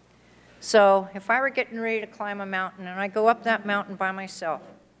 So if I were getting ready to climb a mountain, and I go up that mountain by myself,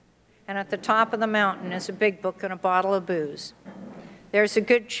 and at the top of the mountain is a big book and a bottle of booze, there's a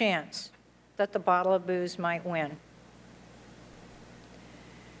good chance that the bottle of booze might win.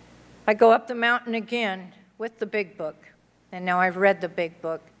 I go up the mountain again with the big book. And now I've read the big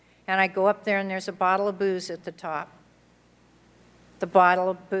book, and I go up there and there's a bottle of booze at the top. The bottle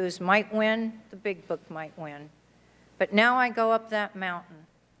of booze might win, the big book might win. But now I go up that mountain,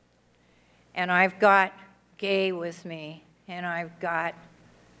 and I've got Gay with me, and I've got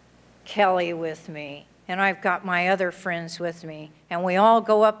Kelly with me, and I've got my other friends with me, and we all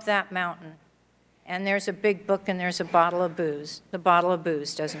go up that mountain, and there's a big book and there's a bottle of booze. The bottle of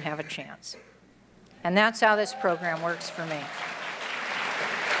booze doesn't have a chance. And that's how this program works for me.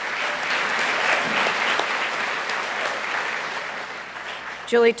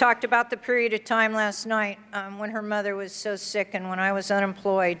 Julie talked about the period of time last night when her mother was so sick and when I was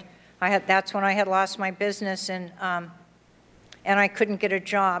unemployed. That's when I had lost my business. And and I couldn't get a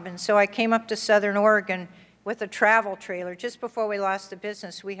job. And so I came up to Southern Oregon with a travel trailer. Just before we lost the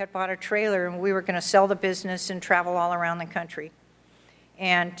business, we had bought a trailer, and we were going to sell the business and travel all around the country.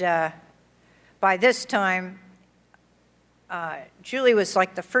 And by this time, Julie was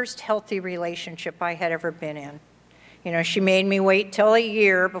like the first healthy relationship I had ever been in. You know, she made me wait till a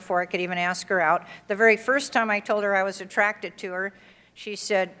year before I could even ask her out. The very first time I told her I was attracted to her, she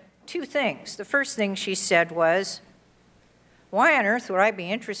said two things. The first thing she said was, "Why on earth would I be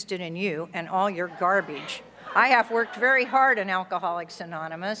interested in you and all your garbage? I have worked very hard in Alcoholics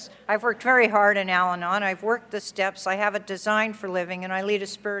Anonymous. I've worked very hard in Al-Anon. I've worked the steps. I have it designed for living, and I lead a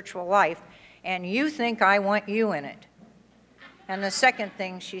spiritual life. And you think I want you in it." And the second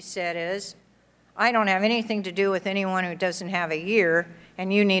thing she said is, "I don't have anything to do with anyone who doesn't have a year,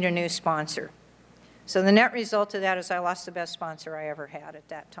 and you need a new sponsor." So the net result of that is I lost the best sponsor I ever had at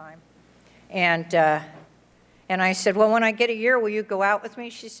that time. And I said, "Well, when I get a year, will you go out with me?"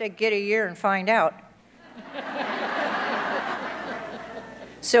 She said, "Get a year and find out."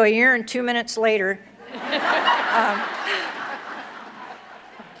 So a year and 2 minutes later,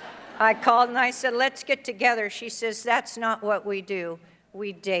 I called and I said, "Let's get together." She says, "That's not what we do.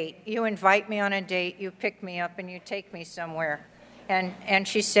 We date. You invite me on a date, you pick me up, and you take me somewhere." And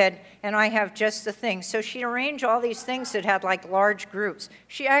she said, "And I have just the thing." So she arranged all these things that had like large groups.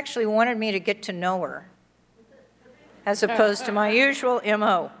 She actually wanted me to get to know her, as opposed to my usual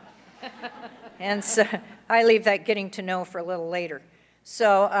MO. And so I leave that getting to know for a little later.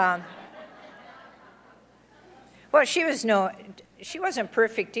 So, well, she wasn't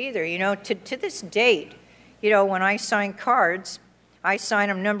perfect either. You know, to this date, you know, when I sign cards, I sign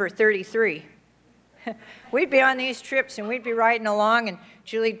them number 33. We'd be on these trips, and we'd be riding along, and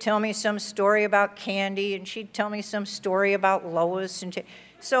Julie'd tell me some story about Candy, and she'd tell me some story about Lois. And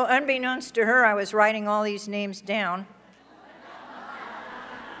so unbeknownst to her, I was writing all these names down.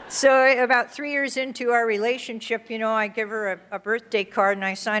 So about 3 years into our relationship, you know, I give her a birthday card, and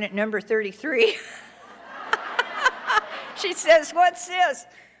I sign it number 33. She says, "What's this?"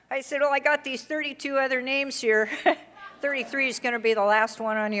 I said, "Well, I got these 32 other names here. 33 is going to be the last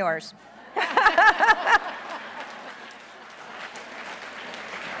one on yours."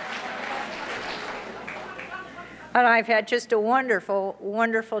 And I've had just a wonderful,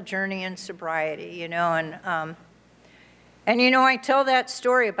 wonderful journey in sobriety, you know, and you know, I tell that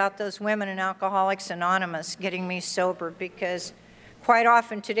story about those women in Alcoholics Anonymous getting me sober because quite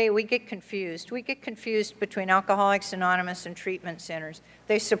often today we get confused. We get confused between Alcoholics Anonymous and treatment centers.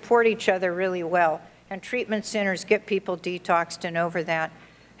 They support each other really well, and treatment centers get people detoxed and over that.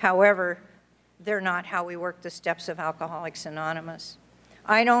 However, they're not how we work the steps of Alcoholics Anonymous.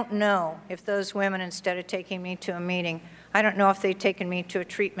 I don't know if those women, instead of taking me to a meeting, I don't know if they'd taken me to a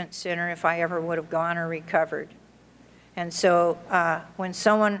treatment center if I ever would have gone or recovered. And so when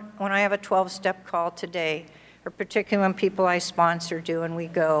I have a 12-step call today, or particularly when people I sponsor do and we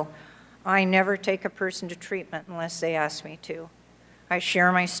go, I never take a person to treatment unless they ask me to. I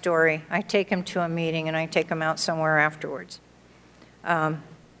share my story, I take them to a meeting, and I take them out somewhere afterwards.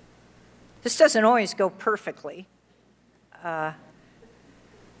 This doesn't always go perfectly.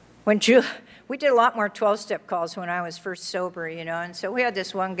 We did a lot more 12-step calls when I was first sober, you know, and so we had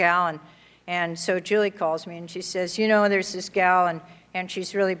this one gal, and so Julie calls me, and she says, "You know, there's this gal, and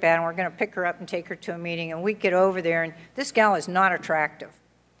she's really bad, and we're going to pick her up and take her to a meeting." And we get over there, and this gal is not attractive.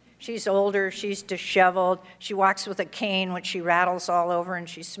 She's older, she's disheveled, she walks with a cane, which she rattles all over, and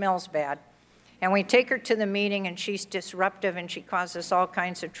she smells bad. And we take her to the meeting, and she's disruptive, and she causes all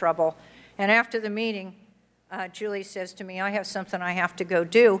kinds of trouble. And after the meeting, Julie says to me, "I have something I have to go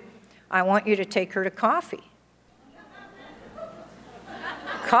do. I want you to take her to coffee."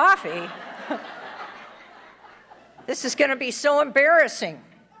 Coffee? This is going to be so embarrassing.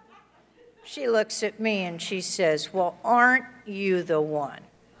 She looks at me and she says, "Well, aren't you the one?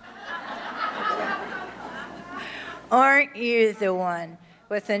 Aren't you the one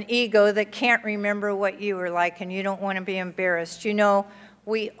with an ego that can't remember what you were like and you don't want to be embarrassed? You know,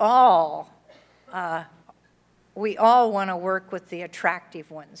 we all want to work with the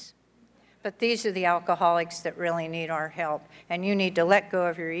attractive ones. But these are the alcoholics that really need our help. And you need to let go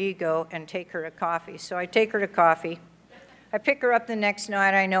of your ego and take her to coffee." So I take her to coffee. I pick her up the next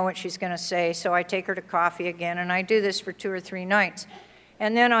night. I know what she's going to say. So I take her to coffee again. And I do this for 2 or 3 nights.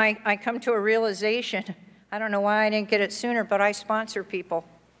 And then I come to a realization. I don't know why I didn't get it sooner, but I sponsor people.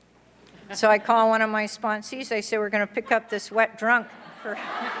 So I call one of my sponsees. I say, "We're going to pick up this wet drunk for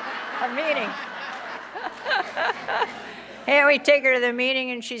a meeting." And we take her to the meeting,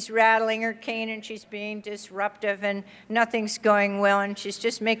 and she's rattling her cane, and she's being disruptive, and nothing's going well, and she's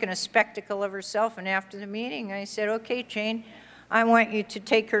just making a spectacle of herself. And after the meeting, I said, "Okay, Jane, I want you to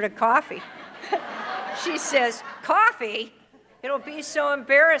take her to coffee. She says, coffee? It'll be so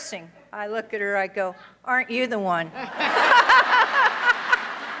embarrassing. I look at her, I go, aren't you the one?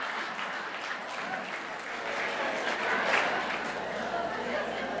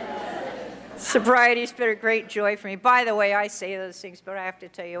 Sobriety's been a great joy for me. By the way, I say those things, but I have to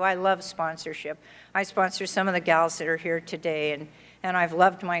tell you, I love sponsorship. I sponsor some of the gals that are here today, and I've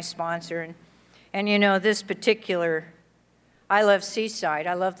loved my sponsor. And you know, this particular, I love Seaside.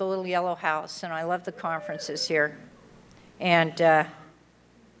 I love the little yellow house, and I love the conferences here. And,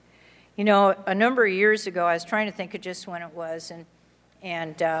 you know, a number of years ago, I was trying to think of just when it was,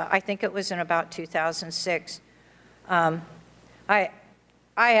 and I think it was in about 2006. I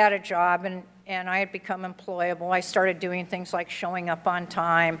had a job, and I had become employable. I started doing things like showing up on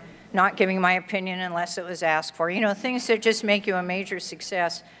time, not giving my opinion unless it was asked for. You know, things that just make you a major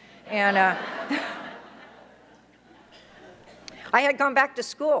success. And I had gone back to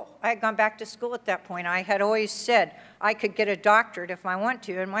school. I had gone back to school at that point. I had always said I could get a doctorate if I want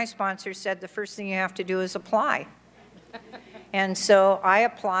to, and my sponsor said the first thing you have to do is apply. And so I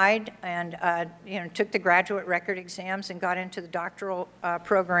applied and you know, took the graduate record exams and got into the doctoral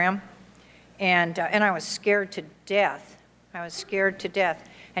program. And I was scared to death. I was scared to death.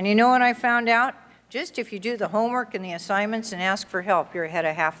 And you know what I found out? Just if you do the homework and the assignments and ask for help, you're ahead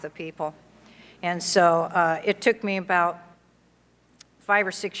of half the people. And so it took me about 5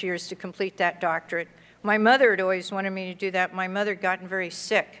 or 6 years to complete that doctorate. My mother had always wanted me to do that. My mother had gotten very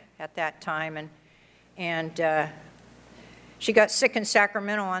sick at that time, and she got sick in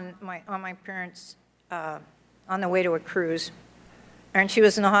Sacramento on my parents' on the way to a cruise, and she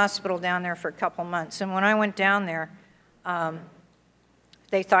was in the hospital down there for a couple months. And when I went down there,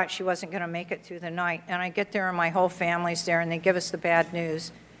 they thought she wasn't going to make it through the night. And I get there, and my whole family's there, and they give us the bad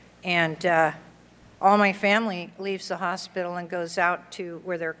news. And all my family leaves the hospital and goes out to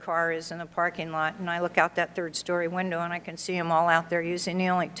where their car is in the parking lot. And I look out that third-story window, and I can see them all out there using the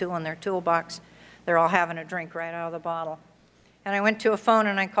only tool in their toolbox. They're all having a drink right out of the bottle. And I went to a phone,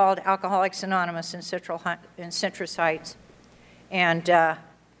 and I called Alcoholics Anonymous in Citrus Heights. And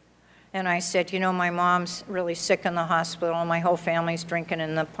I said, you know, my mom's really sick in the hospital, and my whole family's drinking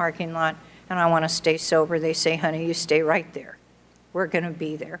in the parking lot, and I want to stay sober. They say, honey, you stay right there. We're going to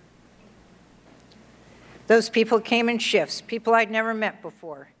be there. Those people came in shifts, people I'd never met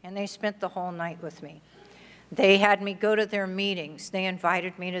before, and they spent the whole night with me. They had me go to their meetings. They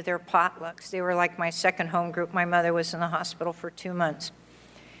invited me to their potlucks. They were like my second home group. My mother was in the hospital for 2 months.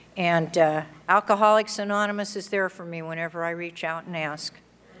 And Alcoholics Anonymous is there for me whenever I reach out and ask.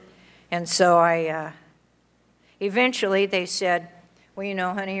 And so eventually they said, well, you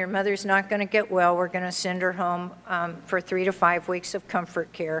know, honey, your mother's not going to get well. We're going to send her home for 3 to 5 weeks of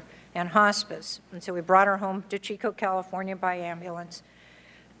comfort care and hospice. And so we brought her home to Chico, California by ambulance.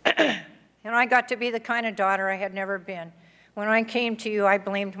 And I got to be the kind of daughter I had never been. When I came to you, I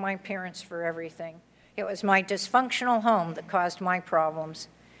blamed my parents for everything. It was my dysfunctional home that caused my problems.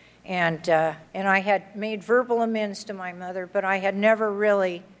 And I had made verbal amends to my mother, but I had never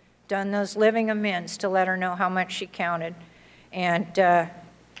really done those living amends to let her know how much she counted. And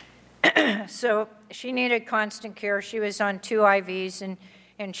so she needed constant care. She was on 2 IVs,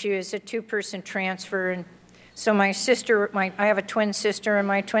 and she was a 2-person transfer. And so my sister, I have a twin sister, and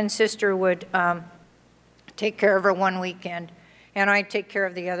my twin sister would take care of her one weekend, and I'd take care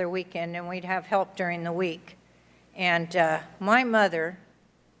of the other weekend, and we'd have help during the week. And my mother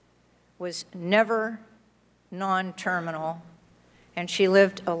was never non-terminal, and she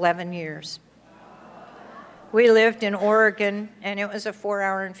lived 11 years. We lived in Oregon, and it was a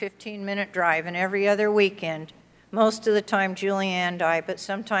 4-hour and 15-minute drive, and every other weekend, most of the time Julie and I, but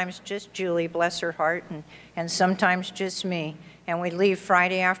sometimes just Julie, bless her heart, and sometimes just me. And we'd leave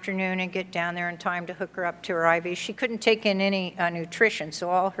Friday afternoon and get down there in time to hook her up to her IV. She couldn't take in any nutrition, so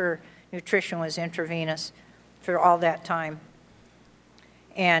all her nutrition was intravenous for all that time.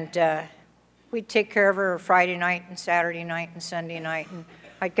 And we'd take care of her Friday night and Saturday night and Sunday night. And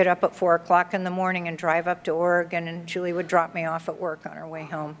I'd get up at 4 o'clock in the morning and drive up to Oregon, and Julie would drop me off at work on her way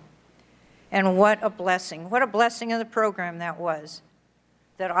home. And what a blessing of the program that was,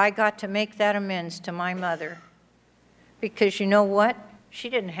 that I got to make that amends to my mother. Because you know what? She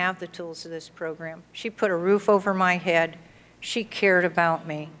didn't have the tools of this program. She put a roof over my head. She cared about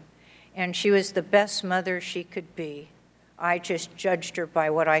me. And she was the best mother she could be. I just judged her by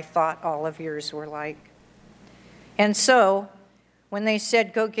what I thought all of yours were like. And so, when they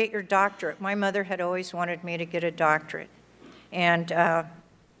said, go get your doctorate, my mother had always wanted me to get a doctorate. And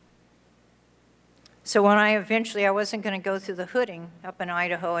so when I wasn't going to go through the hooding up in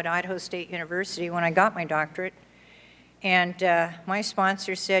Idaho at Idaho State University when I got my doctorate. And my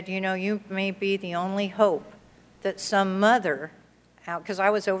sponsor said, you know, you may be the only hope that some mother, because I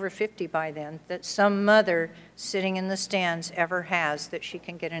was over 50 by then, that some mother sitting in the stands ever has that she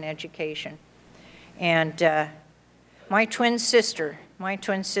can get an education. And my twin sister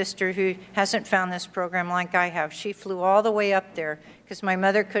who hasn't found this program like I have, she flew all the way up there because my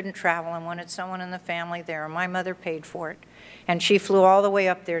mother couldn't travel and wanted someone in the family there, and my mother paid for it. And she flew all the way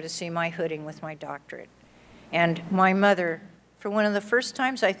up there to see my hooding with my doctorate. And my mother, for one of the first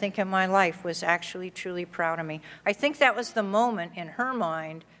times I think in my life, was actually truly proud of me. I think that was the moment in her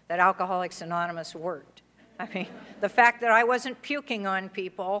mind that Alcoholics Anonymous worked. I mean, the fact that I wasn't puking on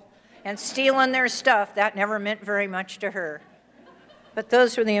people and stealing their stuff, that never meant very much to her. But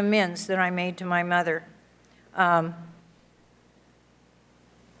those were the amends that I made to my mother.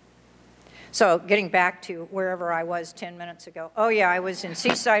 So getting back to wherever I was 10 minutes ago. Oh yeah, I was in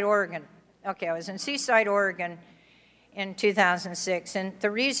Seaside, Oregon. Okay, I was in Seaside, Oregon in 2006. And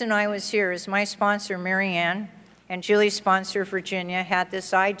the reason I was here is my sponsor, Mary Ann, and Julie's sponsor, Virginia, had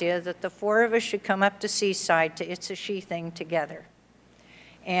this idea that the four of us should come up to Seaside to It's a She thing together.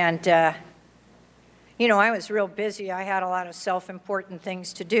 And, you know, I was real busy. I had a lot of self-important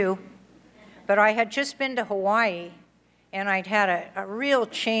things to do. But I had just been to Hawaii, and I'd had a real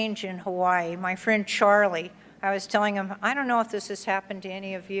change in Hawaii. My friend Charlie, I was telling him, I don't know if this has happened to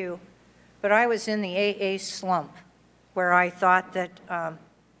any of you, but I was in the AA slump where I thought that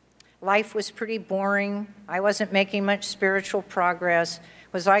life was pretty boring. I wasn't making much spiritual progress.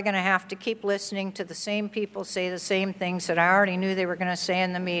 Was I going to have to keep listening to the same people say the same things that I already knew they were going to say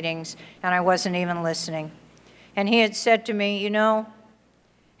in the meetings, and I wasn't even listening? And he had said to me, you know,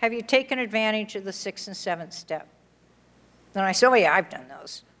 have you taken advantage of the 6th and 7th step? And I said, oh yeah, I've done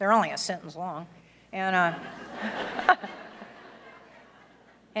those. They're only a sentence long. And,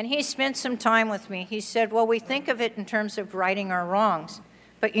 and he spent some time with me. He said, well, we think of it in terms of righting our wrongs,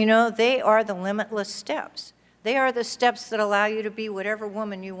 but you know, they are the limitless steps. They are the steps that allow you to be whatever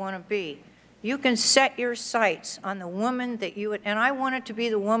woman you want to be. You can set your sights on the woman that you would, and I wanted to be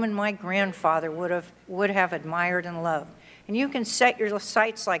the woman my grandfather would have admired and loved. And you can set your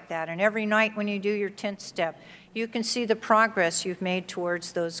sights like that, and every night when you do your 10th step, you can see the progress you've made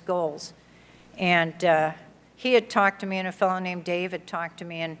towards those goals. And he had talked to me, and a fellow named Dave had talked to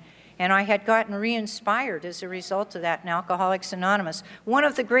me, and I had gotten re-inspired as a result of that in Alcoholics Anonymous. One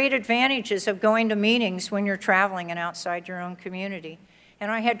of the great advantages of going to meetings when you're traveling and outside your own community.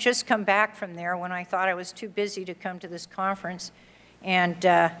 And I had just come back from there when I thought I was too busy to come to this conference. And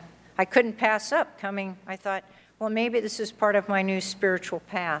I couldn't pass up coming. I thought, well, maybe this is part of my new spiritual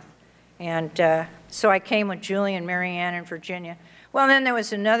path. And so I came with Julie and Mary Ann and Virginia. Well, then there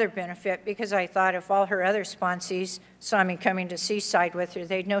was another benefit, because I thought if all her other sponsees saw me coming to Seaside with her,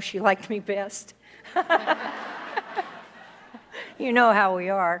 they'd know she liked me best. You know how we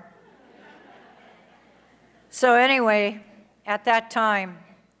are. So anyway, at that time,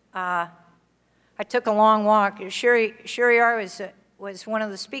 I took a long walk. Sherry R. was one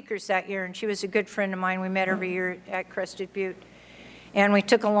of the speakers that year, and she was a good friend of mine. We met every year at Crested Butte. And we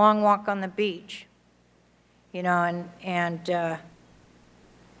took a long walk on the beach, you know,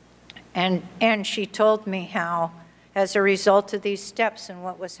 and she told me how, as a result of these steps and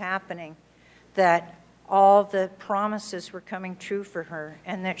what was happening, that all the promises were coming true for her,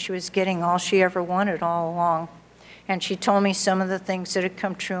 and that she was getting all she ever wanted all along. And she told me some of the things that had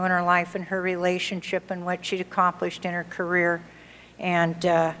come true in her life and her relationship and what she'd accomplished in her career, and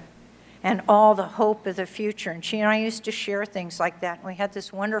all the hope of the future. And she and I used to share things like that. And we had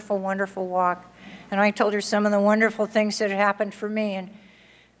this wonderful, wonderful walk. And I told her some of the wonderful things that had happened for me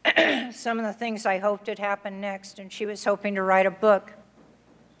and some of the things I hoped had happened next. And she was hoping to write a book.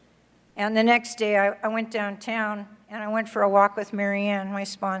 And the next day I went downtown and I went for a walk with Mary Ann, my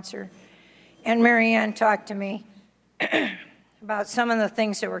sponsor. And Mary Ann talked to me about some of the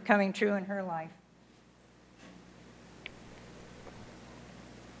things that were coming true in her life.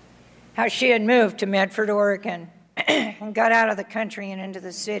 How she had moved to Medford, Oregon, and got out of the country and into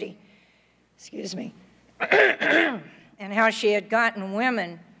the city. Excuse me. And how she had gotten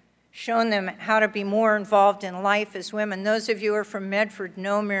women, shown them how to be more involved in life as women. Those of you who are from Medford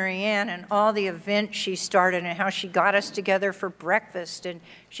know Mary Ann and all the events she started, and how she got us together for breakfast, and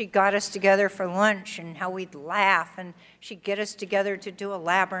she got us together for lunch, and how we'd laugh, and she'd get us together to do a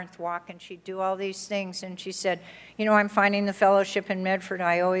labyrinth walk, and she'd do all these things. And she said, you know, I'm finding the fellowship in Medford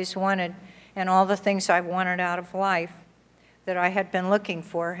I always wanted, and all the things I've wanted out of life that I had been looking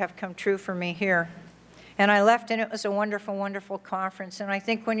for have come true for me here. And I left, and it was a wonderful, wonderful conference. And I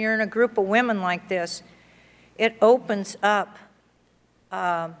think when you're in a group of women like this, it opens up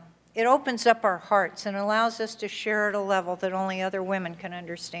it opens up our hearts and allows us to share at a level that only other women can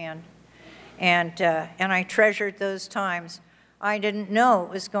understand. And I treasured those times. I didn't know it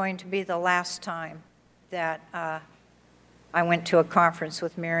was going to be the last time that I went to a conference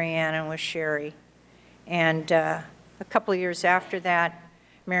with Marianne and with Sherry. And a couple of years after that,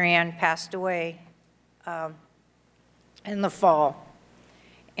 Marianne passed away in the fall.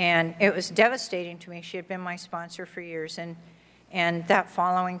 And it was devastating to me. She had been my sponsor for years. And that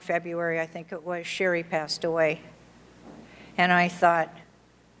following February, I think it was, Sherry passed away. And I thought,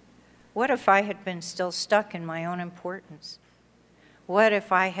 what if I had been still stuck in my own importance? What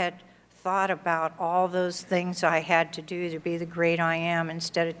if I had thought about all those things I had to do to be the great I am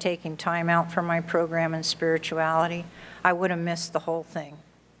instead of taking time out from my program in spirituality? I would have missed the whole thing.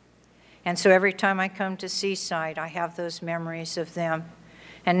 And so every time I come to Seaside, I have those memories of them.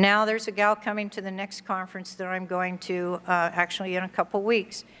 And now there's a gal coming to the next conference that I'm going to actually in a couple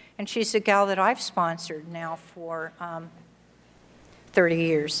weeks. And she's a gal that I've sponsored now for 30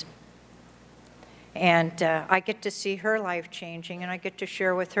 years. And I get to see her life changing, and I get to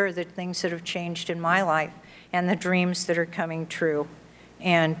share with her the things that have changed in my life and the dreams that are coming true.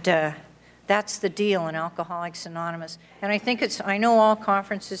 And that's the deal in Alcoholics Anonymous. And I think I know all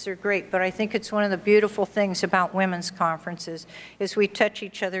conferences are great, but I think it's one of the beautiful things about women's conferences is we touch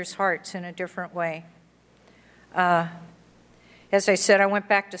each other's hearts in a different way. As I said, I went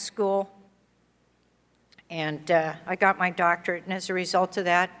back to school, and I got my doctorate, and as a result of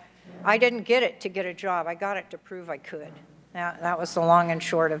that, I didn't get it to get a job. I got it to prove I could. That was the long and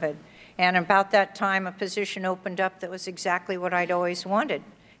short of it. And about that time, a position opened up that was exactly what I'd always wanted.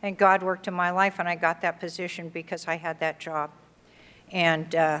 And God worked in my life, and I got that position because I had that job.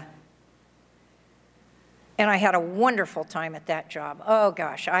 And I had a wonderful time at that job. Oh,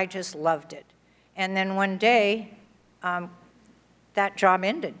 gosh, I just loved it. And then one day, that job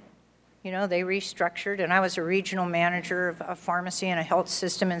ended. You know, they restructured, and I was a regional manager of a pharmacy and a health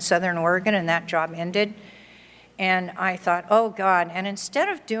system in Southern Oregon, and that job ended. And I thought, oh, God. And instead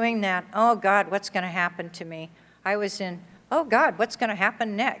of doing that, oh, God, what's going to happen to me? I was in, oh, God, what's going to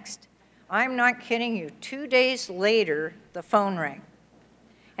happen next? I'm not kidding you. 2 days later, the phone rang.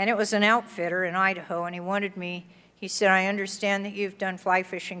 And it was an outfitter in Idaho, and he wanted me. He said, I understand that you've done fly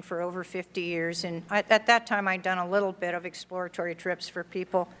fishing for over 50 years. And at that time, I'd done a little bit of exploratory trips for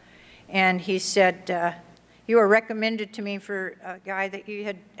people. And he said, you were recommended to me for a guy that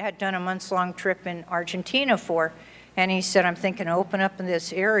you had done a months-long trip in Argentina for. And he said, I'm thinking of open up in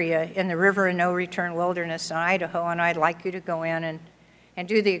this area in the River and No Return Wilderness in Idaho, and I'd like you to go in and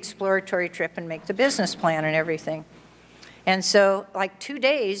do the exploratory trip and make the business plan and everything. And so, like 2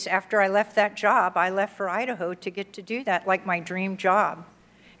 days after I left that job, I left for Idaho to get to do that, like my dream job.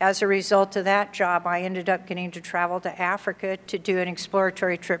 As a result of that job, I ended up getting to travel to Africa to do an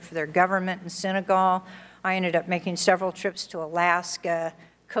exploratory trip for their government in Senegal. I ended up making several trips to Alaska,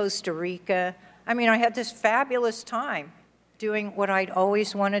 Costa Rica. I mean, I had this fabulous time doing what I'd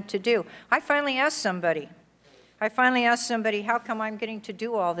always wanted to do. I finally asked somebody, how come I'm getting to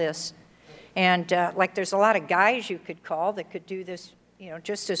do all this? And like there's a lot of guys you could call that could do this, you know,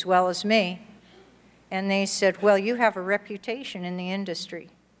 just as well as me. And they said, well, you have a reputation in the industry.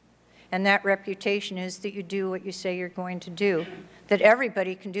 And that reputation is that you do what you say you're going to do. That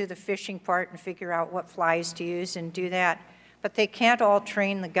everybody can do the fishing part and figure out what flies to use and do that. But they can't all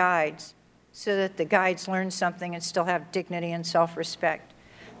train the guides so that the guides learn something and still have dignity and self-respect.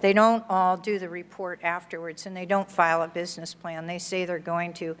 They don't all do the report afterwards, and they don't file a business plan. They say they're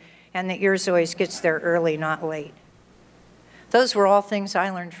going to, and that yours always gets there early, not late. Those were all things I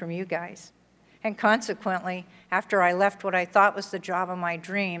learned from you guys. And consequently, after I left what I thought was the job of my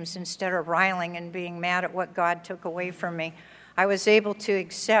dreams, instead of riling and being mad at what God took away from me, I was able to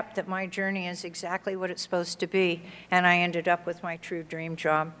accept that my journey is exactly what it's supposed to be, and I ended up with my true dream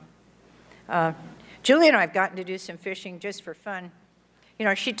job. Julie and I have gotten to do some fishing just for fun. You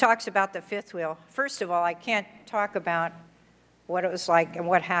know, she talks about the fifth wheel. First of all, I can't talk about what it was like and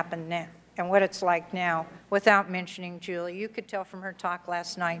what happened now and what it's like now without mentioning Julie. You could tell from her talk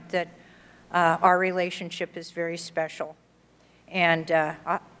last night that our relationship is very special. And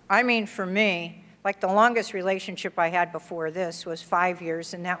I mean, for me, like the longest relationship I had before this was 5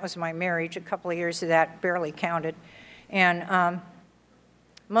 years, and that was my marriage. A couple of years of that barely counted. And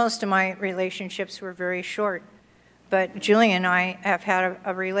most of my relationships were very short. But Julie and I have had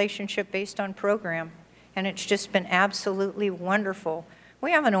a relationship based on program, and it's just been absolutely wonderful.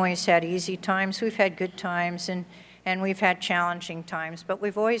 We haven't always had easy times. We've had good times, and we've had challenging times, but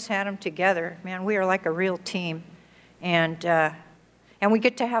we've always had them together. Man, we are like a real team. And And we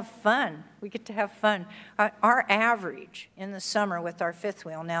get to have fun. We get to have fun. Our average in the summer with our fifth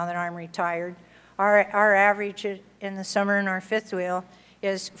wheel, now that I'm retired, our average in the summer in our fifth wheel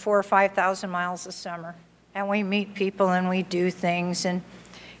is 4,000 or 5,000 miles a summer. And we meet people and we do things,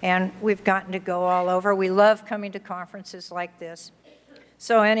 and we've gotten to go all over. We love coming to conferences like this.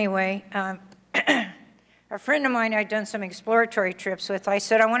 So anyway, a friend of mine I'd done some exploratory trips with, I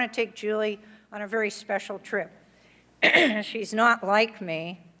said, I want to take Julie on a very special trip. She's not like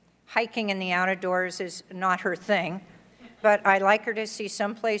me. Hiking in the outdoors is not her thing, but I'd like her to see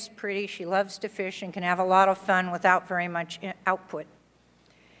someplace pretty. She loves to fish and can have a lot of fun without very much output.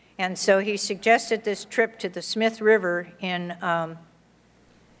 And so he suggested this trip to the Smith River in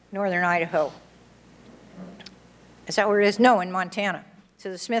northern Idaho. Is that where it is? No, in Montana. To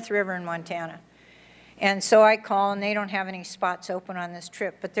the Smith River in Montana. And so I call, and they don't have any spots open on this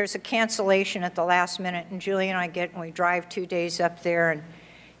trip, but there's a cancellation at the last minute, and Julie and I we drive 2 days up there,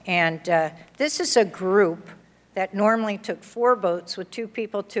 and this is a group that normally took 4 boats with 2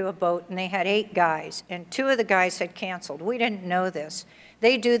 people to a boat, and they had 8 guys, and 2 of the guys had canceled. We didn't know this.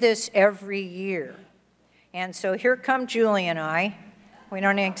 They do this every year. And so here come Julie and I. We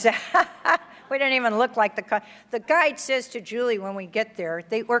don't we didn't even look like the guide says to Julie when we get there,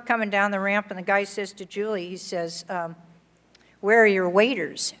 we're coming down the ramp, and the guy says to Julie, he says, where are your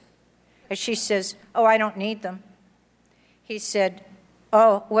waders? And she says, oh, I don't need them. He said,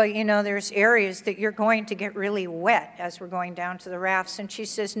 oh, well, you know, there's areas that you're going to get really wet as we're going down to the rafts. And she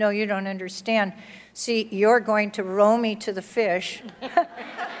says, no, you don't understand. See, you're going to row me to the fish,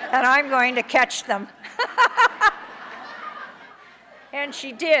 and I'm going to catch them. And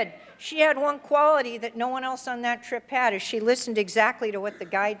she did. She had one quality that no one else on that trip had, is she listened exactly to what the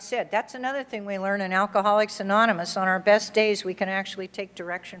guide said. That's another thing we learn in Alcoholics Anonymous. On our best days, we can actually take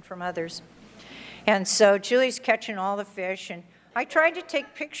direction from others. And so Julie's catching all the fish, and I tried to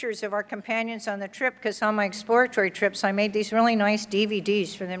take pictures of our companions on the trip, because on my exploratory trips, I made these really nice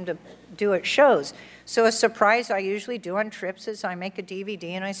DVDs for them to do at shows. So a surprise I usually do on trips is I make a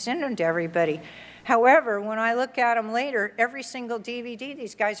DVD and I send them to everybody. However, when I look at them later, every single DVD,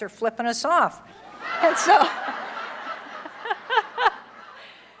 these guys are flipping us off. And so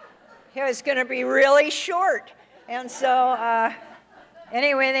it was going to be really short. And so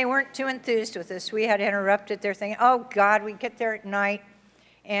anyway, they weren't too enthused with us. We had interrupted their thing. Oh, God, we'd get there at night,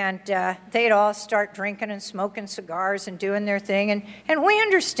 and they'd all start drinking and smoking cigars and doing their thing. And we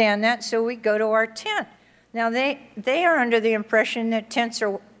understand that, so we go to our tent. Now, they are under the impression that tents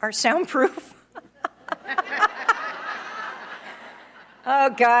are soundproof. Oh,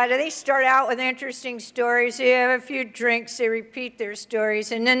 God, they start out with interesting stories. They have a few drinks, they repeat their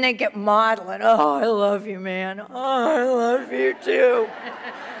stories, and then they get maudlin. Oh, I love you, man. Oh, I love you, too.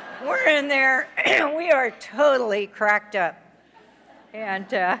 We're in there, and we are totally cracked up. And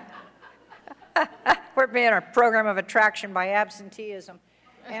we're being a program of attraction by absenteeism.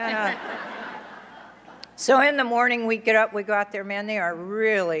 And so in the morning, we get up, we go out there. Man, they are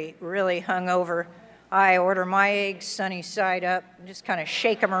really, really hungover. I order my eggs sunny side up and just kind of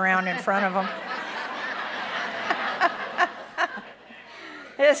shake them around in front of them.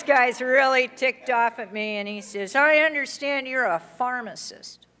 This guy's really ticked off at me, and he says, I understand you're a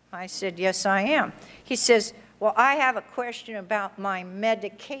pharmacist. I said, yes, I am. He says, well, I have a question about my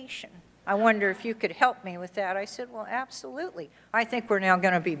medication. I wonder if you could help me with that. I said, well, absolutely. I think we're now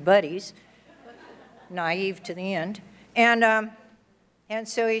going to be buddies, naive to the end. And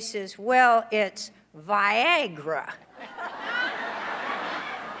so he says, well, it's Viagra.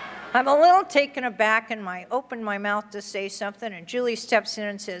 I'm a little taken aback, and I open my mouth to say something, and Julie steps in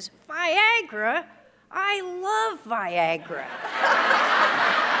and says, Viagra? I love Viagra.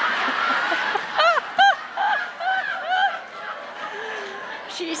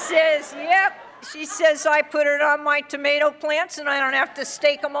 She says, yep. She says, I put it on my tomato plants, and I don't have to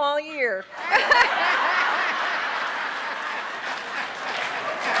stake them all year.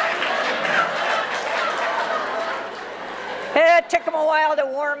 It took them a while to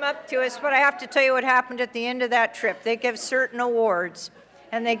warm up to us, but I have to tell you what happened at the end of that trip. They give certain awards,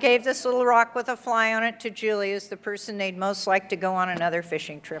 and they gave this little rock with a fly on it to Julie as the person they'd most like to go on another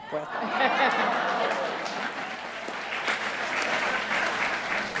fishing trip with.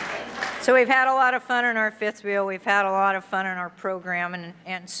 So we've had a lot of fun in our fifth wheel. We've had a lot of fun in our program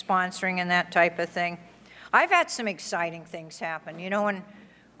and sponsoring and that type of thing. I've had some exciting things happen. You know,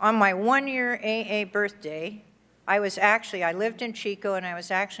 on my 1-year AA birthday, I lived in Chico, and I was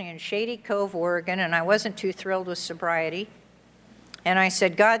actually in Shady Cove, Oregon, and I wasn't too thrilled with sobriety. And I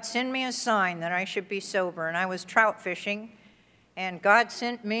said, God, send me a sign that I should be sober. And I was trout fishing, And God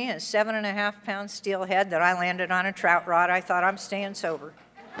sent me a 7.5-pound steelhead that I landed on a trout rod. I thought, I'm staying sober.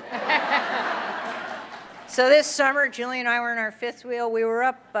 So this summer, Julie and I were in our fifth wheel. We were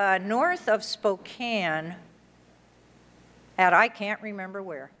up north of Spokane at I can't remember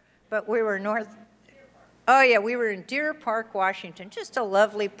where, but we were north. Oh yeah, we were in Deer Park, Washington, just a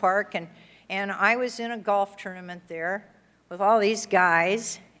lovely park. And I was in a golf tournament there with all these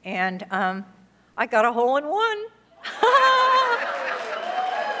guys, and I got a hole in one.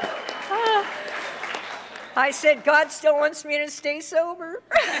 I said, God still wants me to stay sober.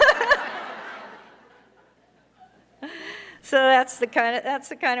 So that's the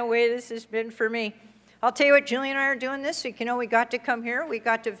kind of way this has been for me. I'll tell you what Julie and I are doing this week. You know, we got to come here. We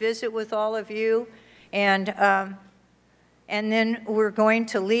got to visit with all of you. And then we're going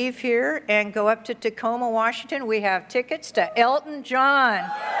to leave here and go up to Tacoma, Washington. We have tickets to Elton John.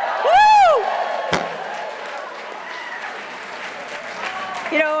 Woo!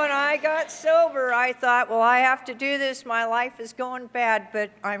 You know, when I got sober, I thought, well, I have to do this. My life is going bad,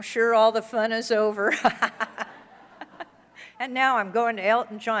 but I'm sure all the fun is over. And now I'm going to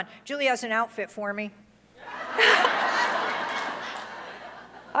Elton John. Julie has an outfit for me.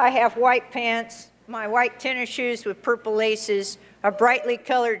 I have white pants, my white tennis shoes with purple laces, a brightly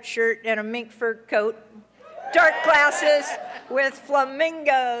colored shirt, and a mink fur coat, dark glasses with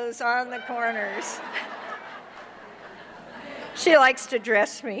flamingos on the corners. She likes to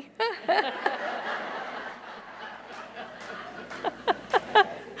dress me.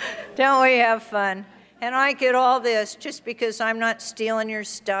 Don't we have fun? And I get all this just because I'm not stealing your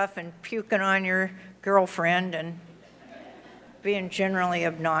stuff and puking on your girlfriend and being generally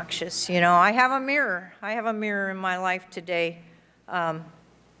obnoxious. You know, I have a mirror. I have a mirror in my life today. I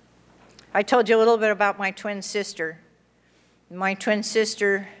told you a little bit about my twin sister. My twin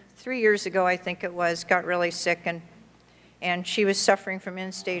sister, 3 years ago, I think it was, got really sick, and she was suffering from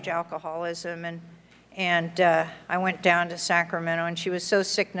end-stage alcoholism. And I went down to Sacramento, and she was so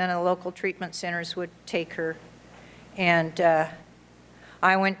sick none of the local treatment centers would take her. And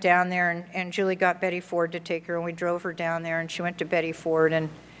I went down there, and Julie got Betty Ford to take her, and we drove her down there, and she went to Betty Ford,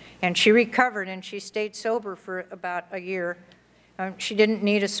 and she recovered, and she stayed sober for about a year. She didn't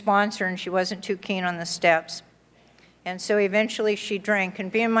need a sponsor, and she wasn't too keen on the steps. And so eventually she drank,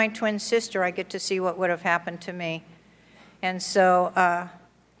 and being my twin sister, I get to see what would have happened to me. And so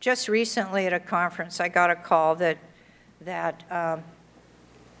just recently at a conference, I got a call that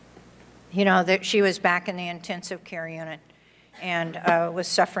she was back in the intensive care unit and was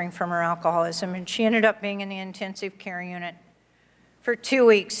suffering from her alcoholism. And she ended up being in the intensive care unit for 2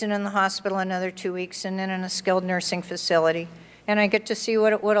 weeks, and in the hospital another 2 weeks, and then in a skilled nursing facility. And I get to see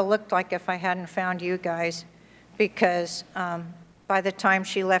what it would have looked like if I hadn't found you guys, because by the time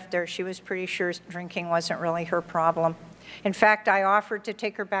she left there, she was pretty sure drinking wasn't really her problem. In fact, I offered to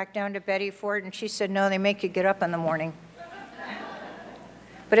take her back down to Betty Ford, and she said, no, they make you get up in the morning.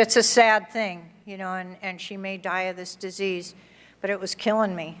 But it's a sad thing, you know, and she may die of this disease, but it was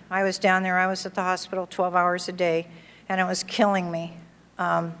killing me. I was down there, I was at the hospital 12 hours a day, and it was killing me.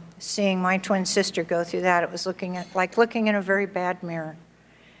 Seeing my twin sister go through that, it was like looking in a very bad mirror.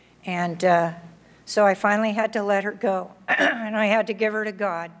 And so I finally had to let her go, and I had to give her to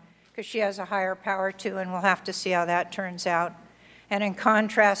God, because she has a higher power too, and we'll have to see how that turns out. And in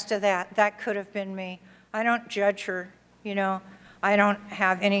contrast to that, that could have been me. I don't judge her, you know. I don't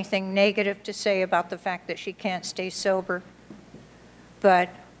have anything negative to say about the fact that she can't stay sober. But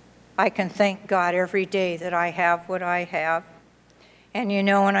I can thank God every day that I have what I have. And you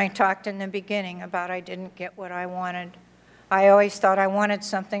know, when I talked in the beginning about I didn't get what I wanted, I always thought I wanted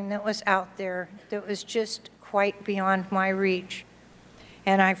something that was out there, that was just quite beyond my reach.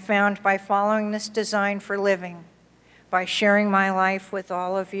 And I found by following this design for living, by sharing my life with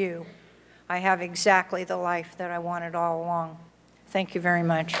all of you, I have exactly the life that I wanted all along. Thank you very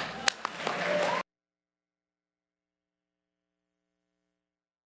much.